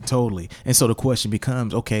 Totally. And so the question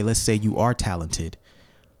becomes, okay, let's say you are talented.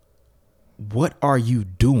 What are you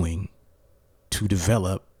doing to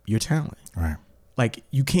develop your talent. Right. Like,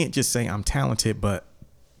 you can't just say I'm talented, but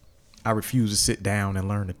I refuse to sit down and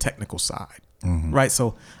learn the technical side. Right.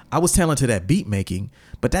 So I was talented at beat making,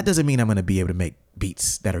 but that doesn't mean I'm going to be able to make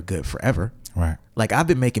beats that are good forever. Right. Like, I've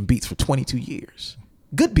been making beats for 22 years,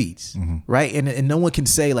 good beats. Right. And no one can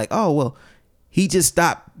say like, oh, well, he just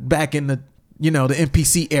stopped back in the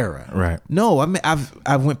MPC era. Right. No,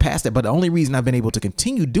 I've went past that. But the only reason I've been able to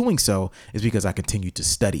continue doing so is because I continue to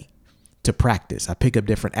study, to practice. I pick up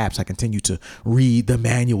different apps. I continue to read the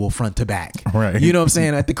manual front to back. Right. You know what I'm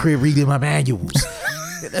saying? At the crib, reading my manuals.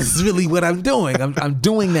 That's really what I'm doing. I'm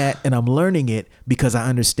doing that, and I'm learning it because I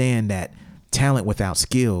understand that talent without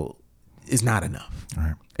skill is not enough.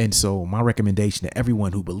 Right. And so my recommendation to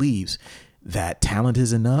everyone who believes that talent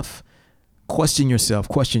is enough, question yourself,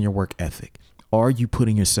 question your work ethic. Are you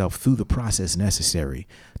putting yourself through the process necessary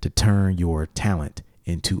to turn your talent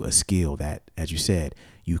into a skill that, as you said,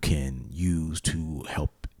 you can use to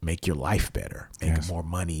help make your life better, make more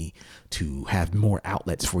money, to have more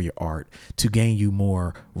outlets for your art, to gain you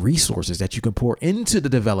more resources that you can pour into the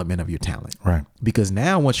development of your talent. Right. Because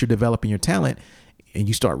now once you're developing your talent and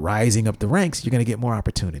you start rising up the ranks, you're going to get more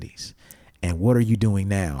opportunities. And what are you doing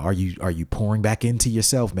now? Are you pouring back into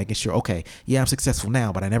yourself, making sure, okay, yeah, I'm successful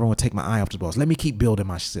now, but I never want to take my eye off the ball. Let me keep building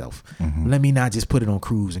myself. Let me not just put it on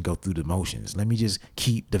cruise and go through the motions. Let me just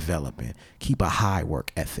keep developing, keep a high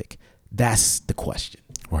work ethic. That's the question.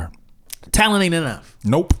 Word. Talent ain't enough.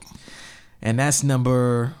 Nope. And that's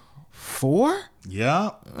number 4.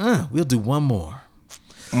 Yeah. We'll do one more.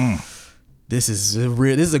 This is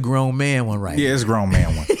a grown man one, right? Yeah, it's a grown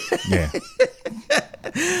man one. Yeah.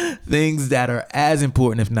 Things that are as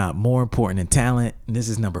important, if not more important than talent. And this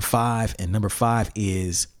is number 5. And number 5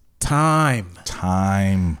 is time.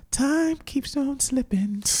 Time keeps on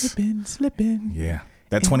slipping. Yeah.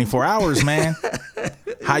 That 24 hours, man.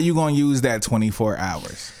 How you going to use that 24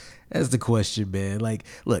 hours? That's the question, man. Like,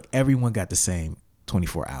 look, everyone got the same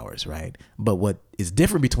 24 hours, right? But what is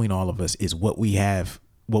different between all of us is what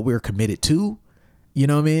we're committed to. You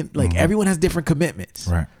know what I mean? Like, everyone has different commitments.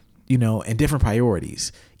 Right. And different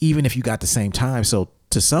priorities, even if you got the same time. So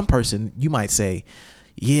to some person, you might say,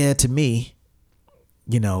 yeah, to me,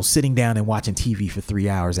 sitting down and watching TV for 3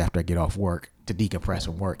 hours after I get off work to decompress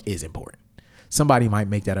from work is important. Somebody might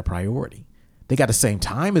make that a priority. They got the same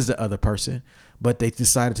time as the other person, but they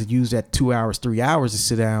decided to use that 2 hours, 3 hours to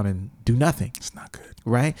sit down and do nothing. It's not good.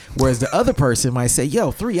 Right. Whereas the other person might say,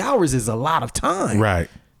 yo, 3 hours is a lot of time. Right.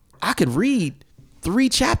 I could read 3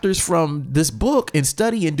 chapters from this book and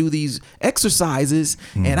study and do these exercises,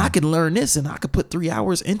 and I can learn this, and I could put 3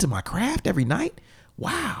 hours into my craft every night.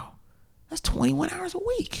 Wow. That's 21 hours a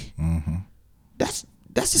week. That's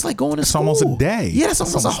just like going to school. It's almost a day. Yeah, it's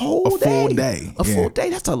almost a whole day. Full day. A full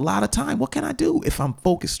day. That's a lot of time. What can I do if I'm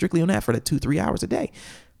focused strictly on that for the 2-3 hours a day?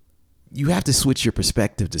 You have to switch your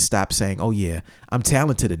perspective to stop saying, oh yeah, I'm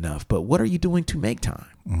talented enough, but what are you doing to make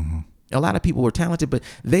time? A lot of people are talented, but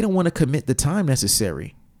they don't want to commit the time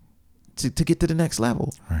necessary to get to the next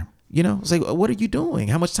level. Right. It's like, what are you doing?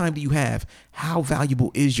 How much time do you have? How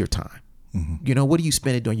valuable is your time? What do you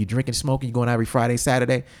spend it doing? You drinking, smoking, you going out every Friday,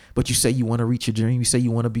 Saturday, but you say you want to reach your dream. You say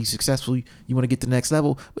you want to be successful. You want to get to the next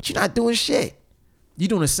level, but you're not doing shit. You're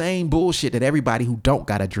doing the same bullshit that everybody who don't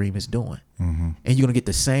got a dream is doing. And you're going to get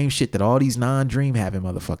the same shit that all these non-dream having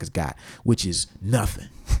motherfuckers got, which is nothing.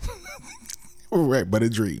 Right, but a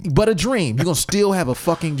dream. But a dream. You're going to still have a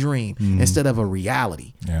fucking dream instead of a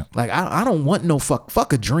reality. Yeah. Like, I don't want no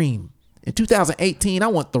fuck a dream. In 2018, I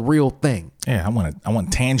want the real thing. Yeah, I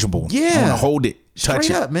want tangible. Yeah. I want to hold it, touch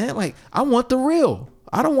Straight it. up, man. Like, I want the real.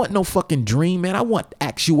 I don't want no fucking dream, man. I want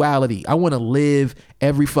actuality. I want to live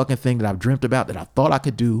every fucking thing that I've dreamt about, that I thought I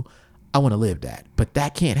could do. I want to live that. But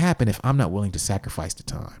that can't happen if I'm not willing to sacrifice the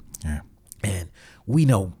time. Yeah. And we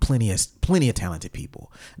know plenty of talented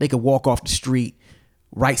people. They could walk off the street,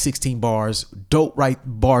 write 16 bars, dope write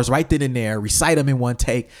bars right then and there, recite them in one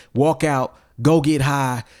take, walk out, go get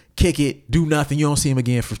high, kick it, do nothing. You don't see him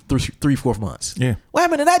again for 3-4 months. Yeah. What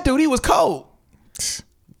happened to that dude? He was cold.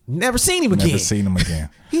 Never seen him again. Never seen him again.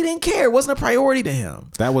 He didn't care. It wasn't a priority to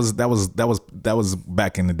him. That was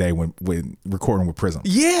back in the day when recording with Prism.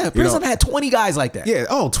 Yeah, Prism had 20 guys like that. Yeah,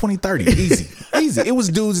 20, 30. Easy. It was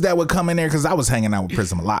dudes that would come in there, because I was hanging out with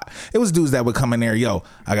Prism a lot. It was dudes that would come in there, yo,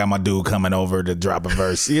 I got my dude coming over to drop a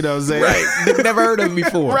verse. You know what I'm saying? Right. Never heard of him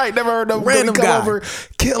before. Right, never heard of him. Random come guy. over,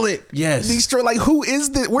 kill it. Yes. Like, who is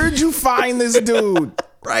this? Where'd you find this dude?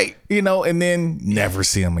 Right. You know, and then never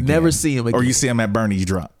see him again. Never see him again. Or you see him at Bernie's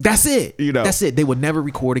drunk. That's it. You know. That's it. They would never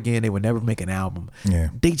record again. They would never make an album. Yeah.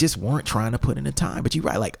 They just weren't trying to put in the time. But you're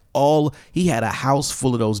right. Like he had a house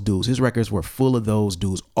full of those dudes. His records were full of those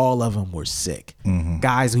dudes. All of them were sick.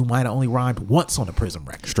 Guys who might have only rhymed once on a Prism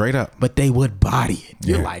record. Straight up. But they would body it.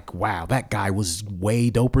 You're Yeah. like, wow, that guy was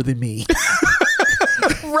way doper than me.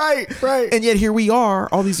 Right. And yet here we are,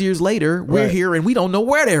 all these years later, we're Right. here and we don't know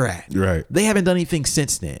where they're at. Right. They haven't done anything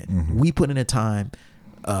since then. We put in the time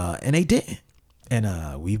and they didn't. And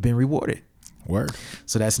we've been rewarded. Word.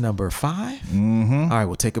 So that's number 5. All right,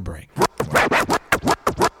 we'll take a break.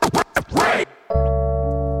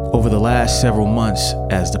 Over the last several months,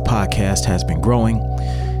 as the podcast has been growing,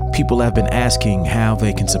 people have been asking how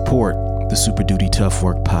they can support the Super Duty Tough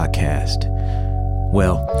Work podcast.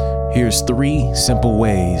 Well, here's 3 simple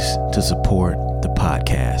ways to support the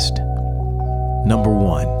podcast. Number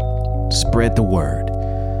 1, spread the word.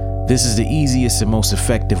 This is the easiest and most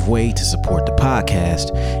effective way to support the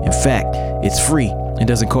podcast. In fact, it's free and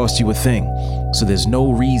doesn't cost you a thing, so there's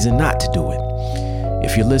no reason not to do it.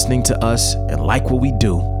 If you're listening to us and like what we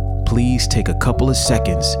do, please take a couple of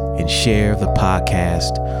seconds and share the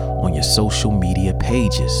podcast on your social media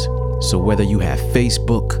pages. So whether you have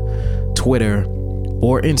Facebook, Twitter,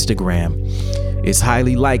 or Instagram, it's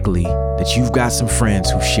highly likely that you've got some friends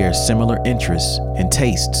who share similar interests and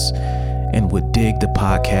tastes and would dig the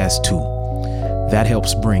podcast too. That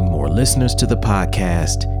helps bring more listeners to the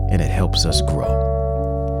podcast and it helps us grow.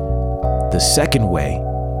 The second way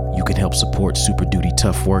you can help support Super Duty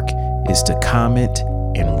Tough Work is to comment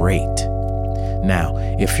and rate. Now,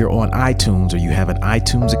 if you're on iTunes or you have an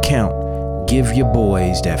iTunes account, give your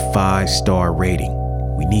boys that 5-star rating.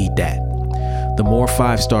 We need that. The more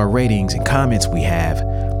 5-star ratings and comments we have,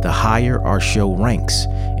 the higher our show ranks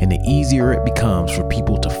and the easier it becomes for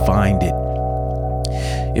people to find it.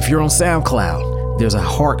 If you're on SoundCloud, there's a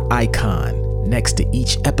heart icon next to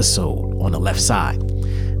each episode on the left side.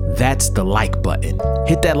 That's the like button.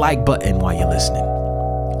 Hit that like button while you're listening.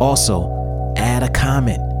 Also, add a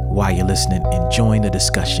comment while you're listening and join the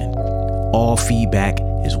discussion. All feedback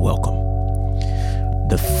is welcome.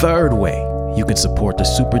 The third way you can support the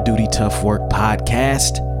Super Duty Tough Work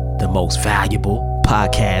podcast, the most valuable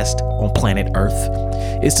podcast on planet Earth,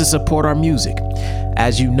 is to support our music.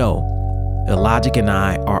 As you know, Illogic and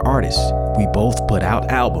I are artists. We both put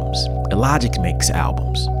out albums. Illogic makes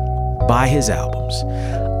albums. Buy his albums.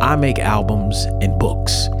 I make albums and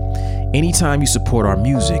books. Anytime you support our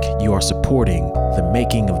music, you are supporting the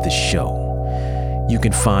making of this show. You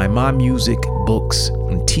can find my music, books,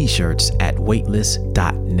 and t-shirts at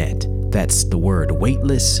weightless.net. That's the word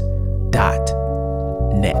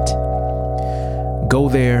weightless.net. Go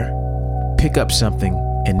there, pick up something,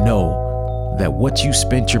 and know that what you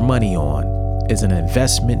spent your money on is an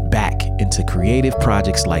investment back into creative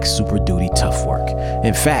projects like Super Duty Tough Work.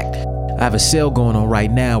 In fact, I have a sale going on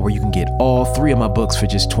right now where you can get all 3 of my books for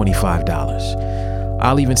just $25.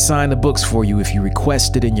 I'll even sign the books for you if you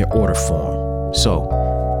request it in your order form. So,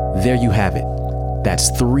 there you have it.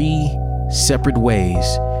 That's 3 separate ways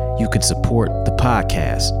you can support the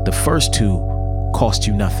podcast. The first 2 cost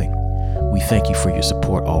you nothing. We thank you for your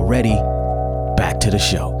support already. Back to the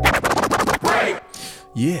show.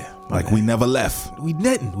 Yeah. Like we never left. We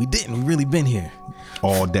didn't. We really been here.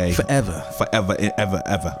 All day. Forever and ever.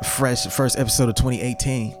 Fresh first episode of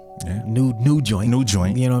 2018. Yeah. New joint. New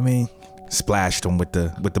joint. You know what I mean? Splashed them with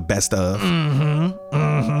the best of. So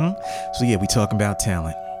yeah, we talking about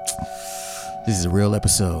talent. This is a real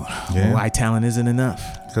episode. Yeah. Why talent isn't enough.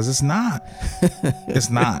 Because it's not. It's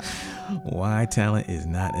not. Why talent is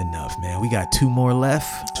not enough, man. We got 2 more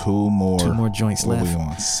left. 2 more. 2 more joints what left. We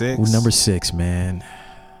on 6? Well, number 6, man.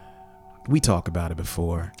 We talked about it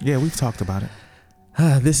before. Yeah, we've talked about it.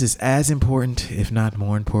 This is as important, if not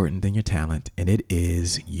more important, than your talent, and it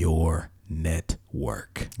is your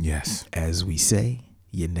network. Yes. As we say,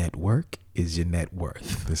 your network is your net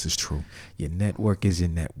worth. This is true. Your network is your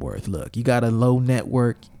net worth. Look, you got a low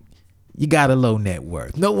network, you got a low net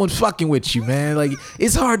worth. No one's fucking with you, man. Like,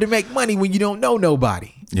 it's hard to make money when you don't know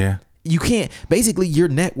nobody. Yeah. You can't. Basically, your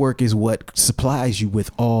network is what supplies you with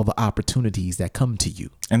all the opportunities that come to you.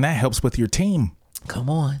 And that helps with your team. Come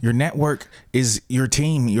on. Your network is your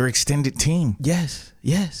team, your extended team. Yes.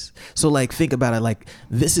 So like, think about it. Like,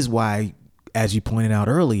 this is why, as you pointed out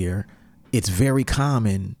earlier, it's very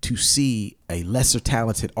common to see a lesser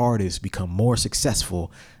talented artist become more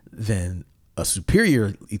successful than a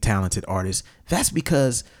superiorly talented artist. That's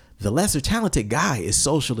because The lesser talented guy is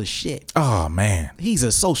social as shit. Oh man, He's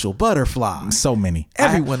a social butterfly. so many.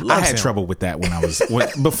 Everyone loves I had him. trouble with that when I was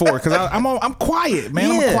before because I'm quiet,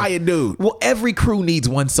 man. I'm a quiet dude. Well, every crew needs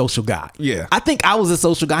one social guy. Yeah. I think I was a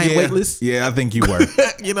social guy in Yeah, Weightless. yeah, I think you were.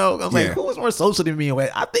 You know, I was like, Yeah. who was more social than me in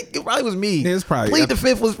Weightless? I think it probably was me. It was probably- Plead the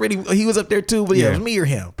Fifth was pretty. He was up there too, but yeah, it Yeah. was me or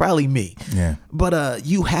him. Probably me. Yeah. But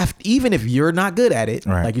you have, even if you're not good at it,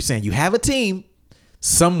 Right. like you're saying, you have a team.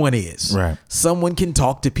 Someone is. Right. Someone can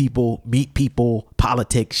talk to people, meet people,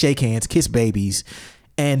 politic, shake hands, kiss babies,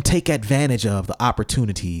 and take advantage of the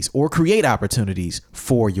opportunities or create opportunities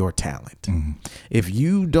for your talent. If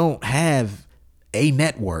you don't have a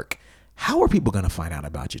network, how are people going to find out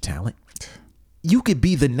about your talent? You could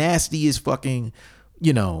be the nastiest fucking,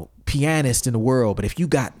 pianist in the world, but if you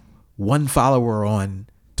got one follower on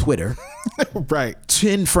Twitter, Right.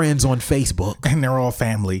 10 friends on Facebook, And they're all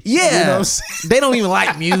family. yeah, You know what I'm saying? they don't even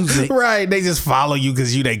like music. Right. They just follow you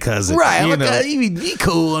because you their cousin. Right, You like, know? he be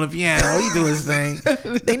cool on the piano. He do his thing.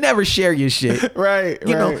 They never share your shit. Right.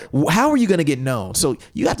 You right. know, how are you going to get known? So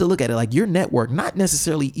you have to look at it like your network, not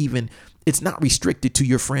necessarily even, it's not restricted to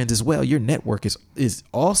your friends as well. Your network is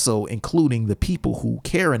also including the people who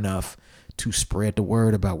care enough to spread the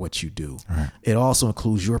word about what you do. Right. It also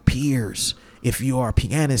includes your peers. If you are a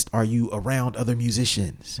pianist, are you around other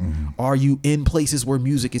musicians? Are you in places where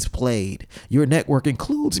music is played? Your network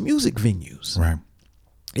includes music venues. Right.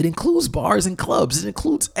 It includes bars and clubs. It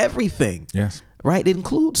includes everything. Yes. Right? It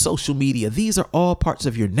includes social media. These are all parts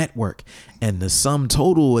of your network. And the sum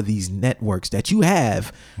total of these networks that you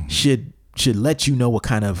have should let you know what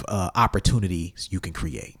kind of opportunities you can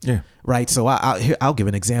create. Yeah. Right? So I'll give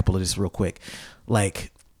an example of this real quick.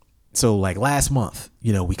 Like last month,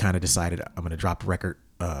 we kind of decided I'm going to drop the record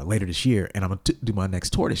later this year, and I'm going to do my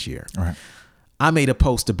next tour this year. Right. I made a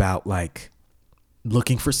post about like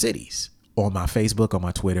looking for cities on my Facebook, on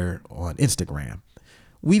my Twitter, on Instagram.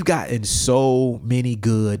 We've gotten so many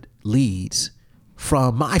good leads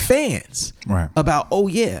from my fans Right. about, oh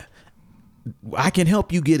yeah, I can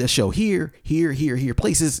help you get a show here,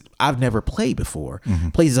 places I've never played before,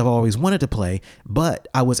 places I've always wanted to play, but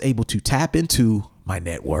I was able to tap into my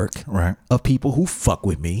network Right. of people who fuck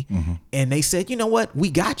with me. And they said, you know what?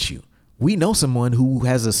 We got you. We know someone who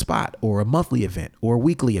has a spot or a monthly event or a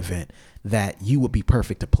weekly event that you would be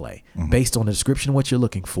perfect to play. Based on the description of what you're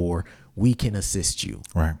looking for, we can assist you.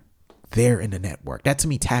 Right. They're in the network. That's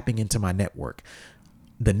me tapping into my network.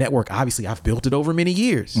 The network, obviously, I've built it over many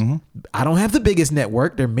years. I don't have the biggest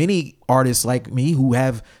network. There are many artists like me who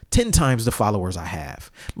have 10 times the followers I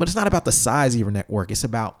have. But it's not about the size of your network. It's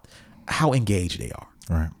about how engaged they are.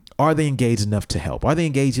 Right. Are they engaged enough to help? Are they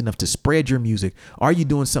engaged enough to spread your music? Are you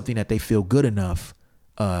doing something that they feel good enough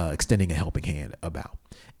extending a helping hand about?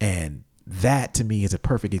 And that to me is a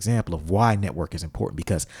perfect example of why network is important,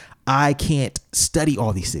 because I can't study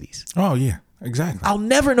all these cities. Oh yeah. Exactly. I'll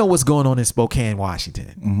never know what's going on in Spokane,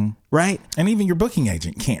 Washington. Right? And even your booking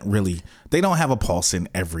agent can't really, they don't have a pulse in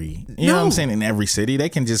every, you know what I'm saying, in every city. They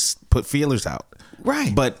can just put feelers out.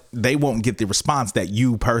 Right. But they won't get the response that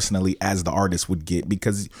you personally as the artist would get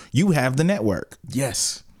because you have the network.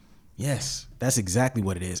 Yes. That's exactly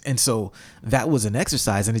what it is. And so that was an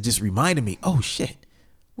exercise, and it just reminded me, oh shit,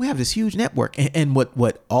 we have this huge network. And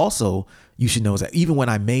what also you should know is that even when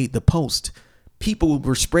I made the post, people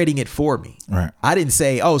were spreading it for me. Right. I didn't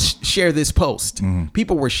say, oh, share this post.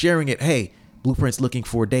 People were sharing it. Hey, Blueprint's looking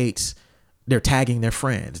for dates. They're tagging their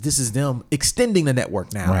friends. This is them extending the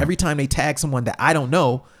network now. Right. Every time they tag someone that I don't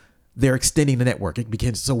know, they're extending the network. It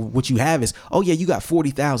begins. So what you have is, oh yeah, you got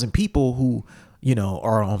 40,000 people who,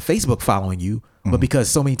 are on Facebook following you, but because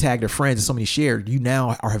so many tagged their friends and so many shared, you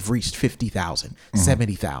now have reached 50,000,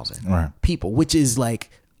 70,000 Right. people, which is like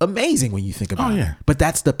amazing when you think about yeah. it. But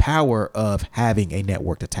that's the power of having a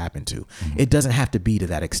network to tap into. It doesn't have to be to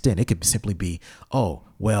that extent. It could simply be, oh,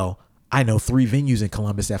 well, I know 3 venues in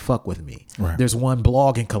Columbus that fuck with me. Right. There's one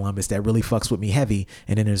blog in Columbus that really fucks with me heavy.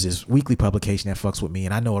 And then there's this weekly publication that fucks with me.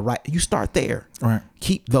 And I know it right. You start there. Right.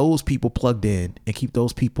 Keep those people plugged in and keep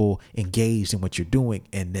those people engaged in what you're doing.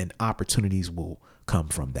 And then opportunities will come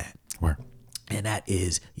from that. Right. And that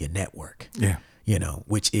is your network. Yeah.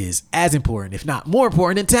 Which is as important, if not more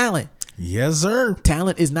important than talent. Yes, sir.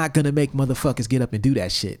 Talent is not going to make motherfuckers get up and do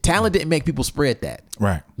that shit. Talent didn't make people spread that.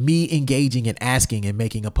 Right. Me engaging and asking and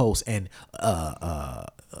making a post and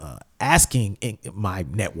asking in my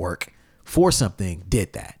network for something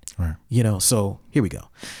did that. Right. So here we go.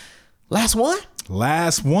 Last one.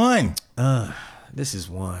 This is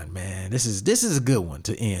one, man. This is a good one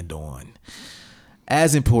to end on.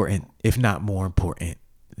 As important, if not more important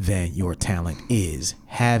than your talent, is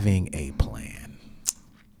having a plan.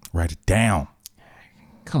 Write it down.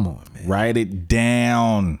 Come on, man. Write it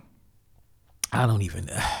down. I don't even.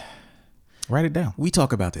 Write it down. We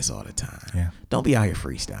talk about this all the time. Yeah. Don't be out here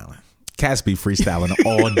freestyling. Cats be freestyling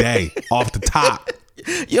all day off the top.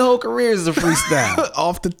 Your whole career is a freestyle.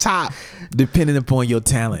 Off the top. Depending upon your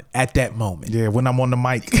talent at that moment. Yeah, when I'm on the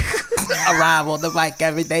mic. Arrive on the mic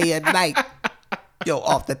every day and night. Yo,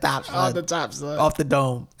 off the top, son. Off the top, son. Off the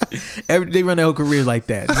dome. They run their whole career like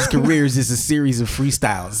that. This career is just a series of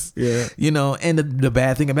freestyles. Yeah. You know, and the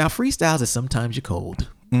bad thing about freestyles is sometimes you're cold.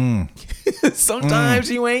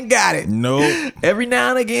 Sometimes you ain't got it. Nope. Every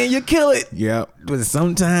now and again you kill it. Yep. But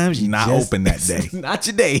sometimes you Not just, open that day. Not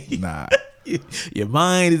your day. Nah. Your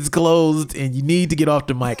mind is closed and you need to get off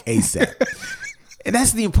the mic ASAP. And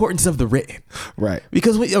that's the importance of the written. Right.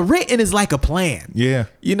 Because a written is like a plan. Yeah.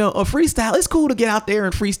 You know, a freestyle, it's cool to get out there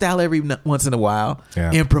and freestyle every once in a while.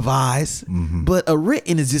 Yeah. Improvise. But a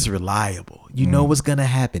written is just reliable. You know what's going to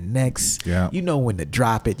happen next. Yeah. You know when to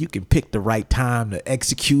drop it. You can pick the right time to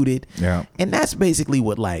execute it. Yeah. And that's basically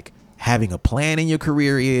what like having a plan in your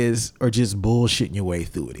career is, or just bullshitting your way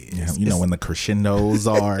through it is. Yeah, you know when the crescendos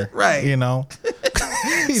are. Right. You know.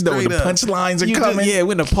 You know when the punchlines are coming. Yeah,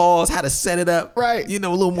 when the pause, how to set it up. Right. You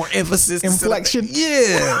know, a little more emphasis. Inflection.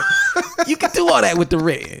 Yeah. You can do all that with the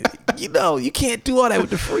written. You know, you can't do all that with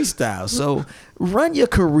the freestyle. So run your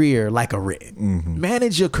career like a written.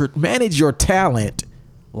 Manage your talent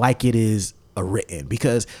like it is a written,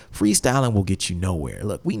 because freestyling will get you nowhere.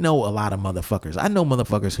 Look, we know a lot of motherfuckers. I know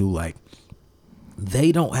motherfuckers who like,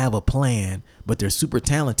 they don't have a plan, but they're super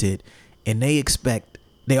talented, and they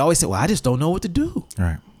always say, well, I just don't know what to do.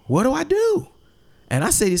 Right. What do I do? And I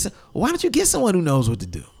say this, why don't you get someone who knows what to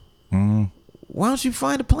do? Why don't you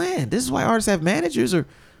find a plan? This is why artists have managers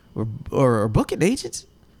or booking agents,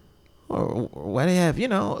 or why they have, you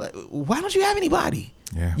know, why don't you have anybody?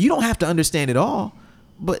 Yeah. You don't have to understand it all,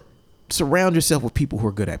 but surround yourself with people who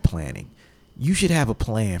are good at planning. You should have a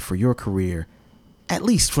plan for your career, at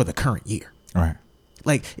least for the current year. Right.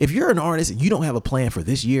 Like if you're an artist and you don't have a plan for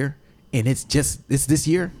this year, and it's this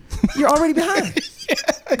year, you're already behind.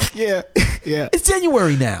 Yeah. Yeah. It's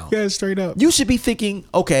January now. Yeah, straight up. You should be thinking,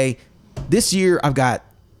 okay, this year I've got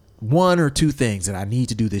 1 or 2 things that I need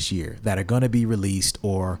to do this year that are going to be released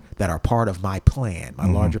or that are part of my plan,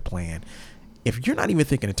 my larger plan. If you're not even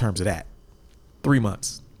thinking in terms of that, 3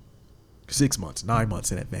 months, 6 months, 9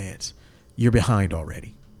 months in advance, you're behind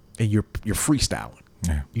already, and you're freestyling.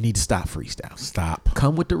 Yeah. You need to stop freestyling. Stop.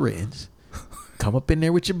 Come with the writtens. Come up in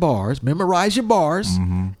there with your bars, memorize your bars,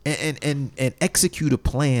 and execute a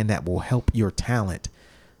plan that will help your talent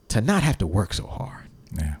to not have to work so hard.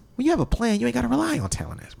 Yeah. When you have a plan, you ain't got to rely on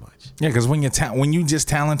talent as much. Yeah, because when you just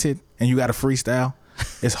talented and you got to freestyle,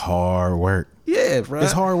 it's hard work. Yeah, bro.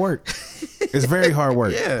 It's hard work. It's very hard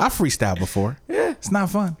work. Yeah. I freestyled before. Yeah. It's not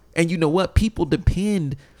fun. And you know what? People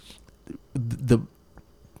depend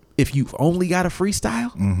if you've only got a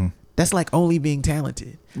freestyle, that's like only being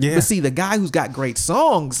talented. Yeah. But see, the guy who's got great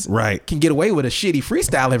songs Right. can get away with a shitty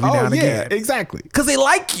freestyle every now and again. exactly. Because they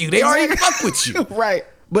like you. They already fuck with you. Right.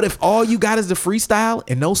 But if all you got is the freestyle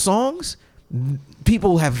and no songs,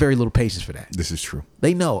 people have very little patience for that. This is true.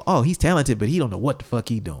 They know, oh, he's talented, but he don't know what the fuck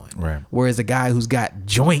he doing. Right. Whereas a guy who's got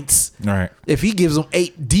joints, Right. if he gives them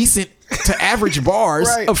 8 decent to average bars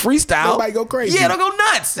Right. of freestyle, They might go crazy. Yeah, they'll go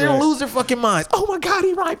nuts. They'll Right. lose their fucking minds. Oh my God,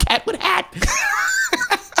 he rhymed cat with hat.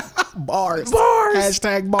 Bars. Bars.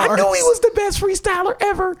 Hashtag bars. I knew he was the best freestyler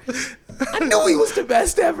ever. I knew he was the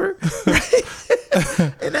best ever. Right?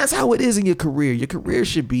 And that's how it is in your career. Your career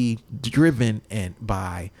should be driven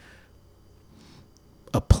by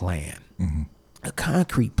a plan, a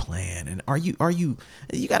concrete plan. And are you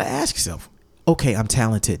got to ask yourself, okay, I'm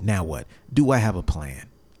talented. Now what? Do I have a plan?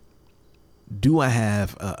 Do I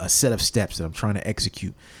have a set of steps that I'm trying to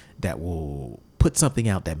execute that will put something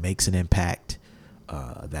out that makes an impact,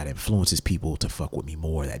 that influences people to fuck with me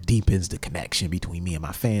more, that deepens the connection between me and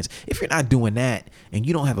my fans? If you're not doing that and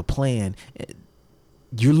you don't have a plan,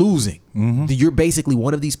 you're losing. You're basically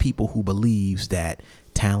one of these people who believes that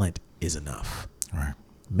talent is enough. Right.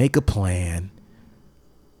 Make a plan,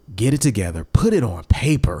 get it together, put it on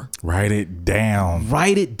paper, Write it down.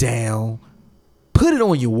 put it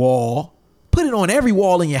on your wall, put it on every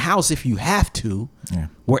wall in your house if you have to. Yeah.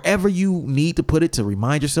 Wherever you need to put it to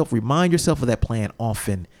remind yourself of that plan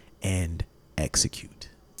often and execute.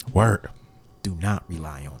 Word. Do not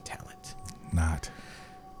rely on talent. Not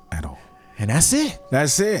at all. And that's it.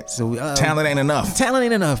 That's it. So talent ain't enough. Talent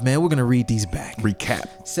ain't enough, man. We're going to read these back.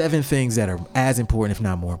 Recap. 7 things that are as important, if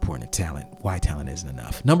not more important, than talent. Why talent isn't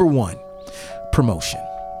enough. Number 1, promotion.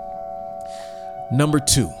 Number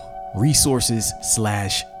 2,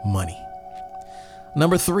 resources/money.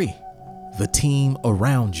 Number 3, the team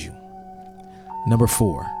around you. Number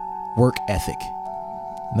 4, work ethic.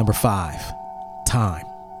 Number 5, time.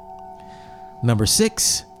 Number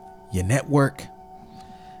 6, your network.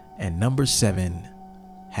 And number 7,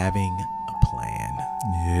 having a plan.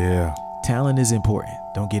 Yeah. Talent is important.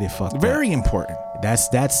 Don't get it fucked up. Very important. That's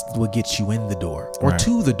what gets you in the door or Right.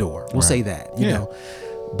 to the door. We'll Right. say that, you know.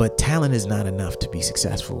 But talent is not enough to be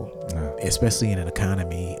successful, especially in an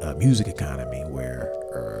economy, a music economy, where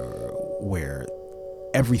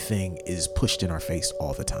everything is pushed in our face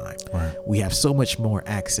all the time. Right. We have so much more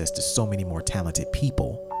access to so many more talented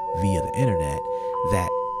people via the internet that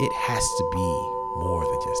it has to be more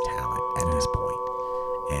than just talent at this point.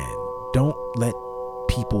 And don't let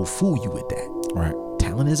people fool you with that. Right.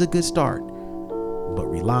 Talent is a good start, but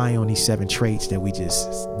rely on these 7 traits that we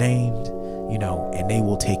just named, you know, and they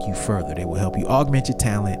will take you further. They will help you augment your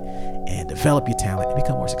talent and develop your talent and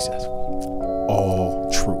become more successful. All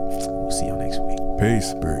true. We'll see y'all next week.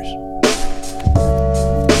 Peace.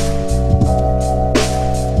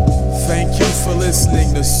 Thank you for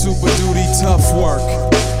listening to Super Duty Tough Work.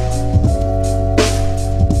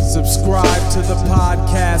 Subscribe to the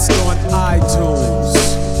podcast on iTunes.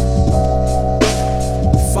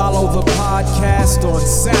 Follow the podcast on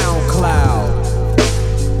SoundCloud.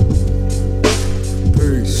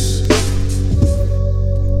 Peace.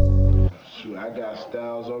 Shoot, I got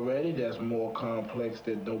styles already that's more complex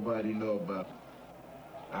that nobody know about.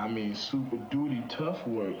 I mean, super duty tough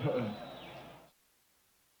work.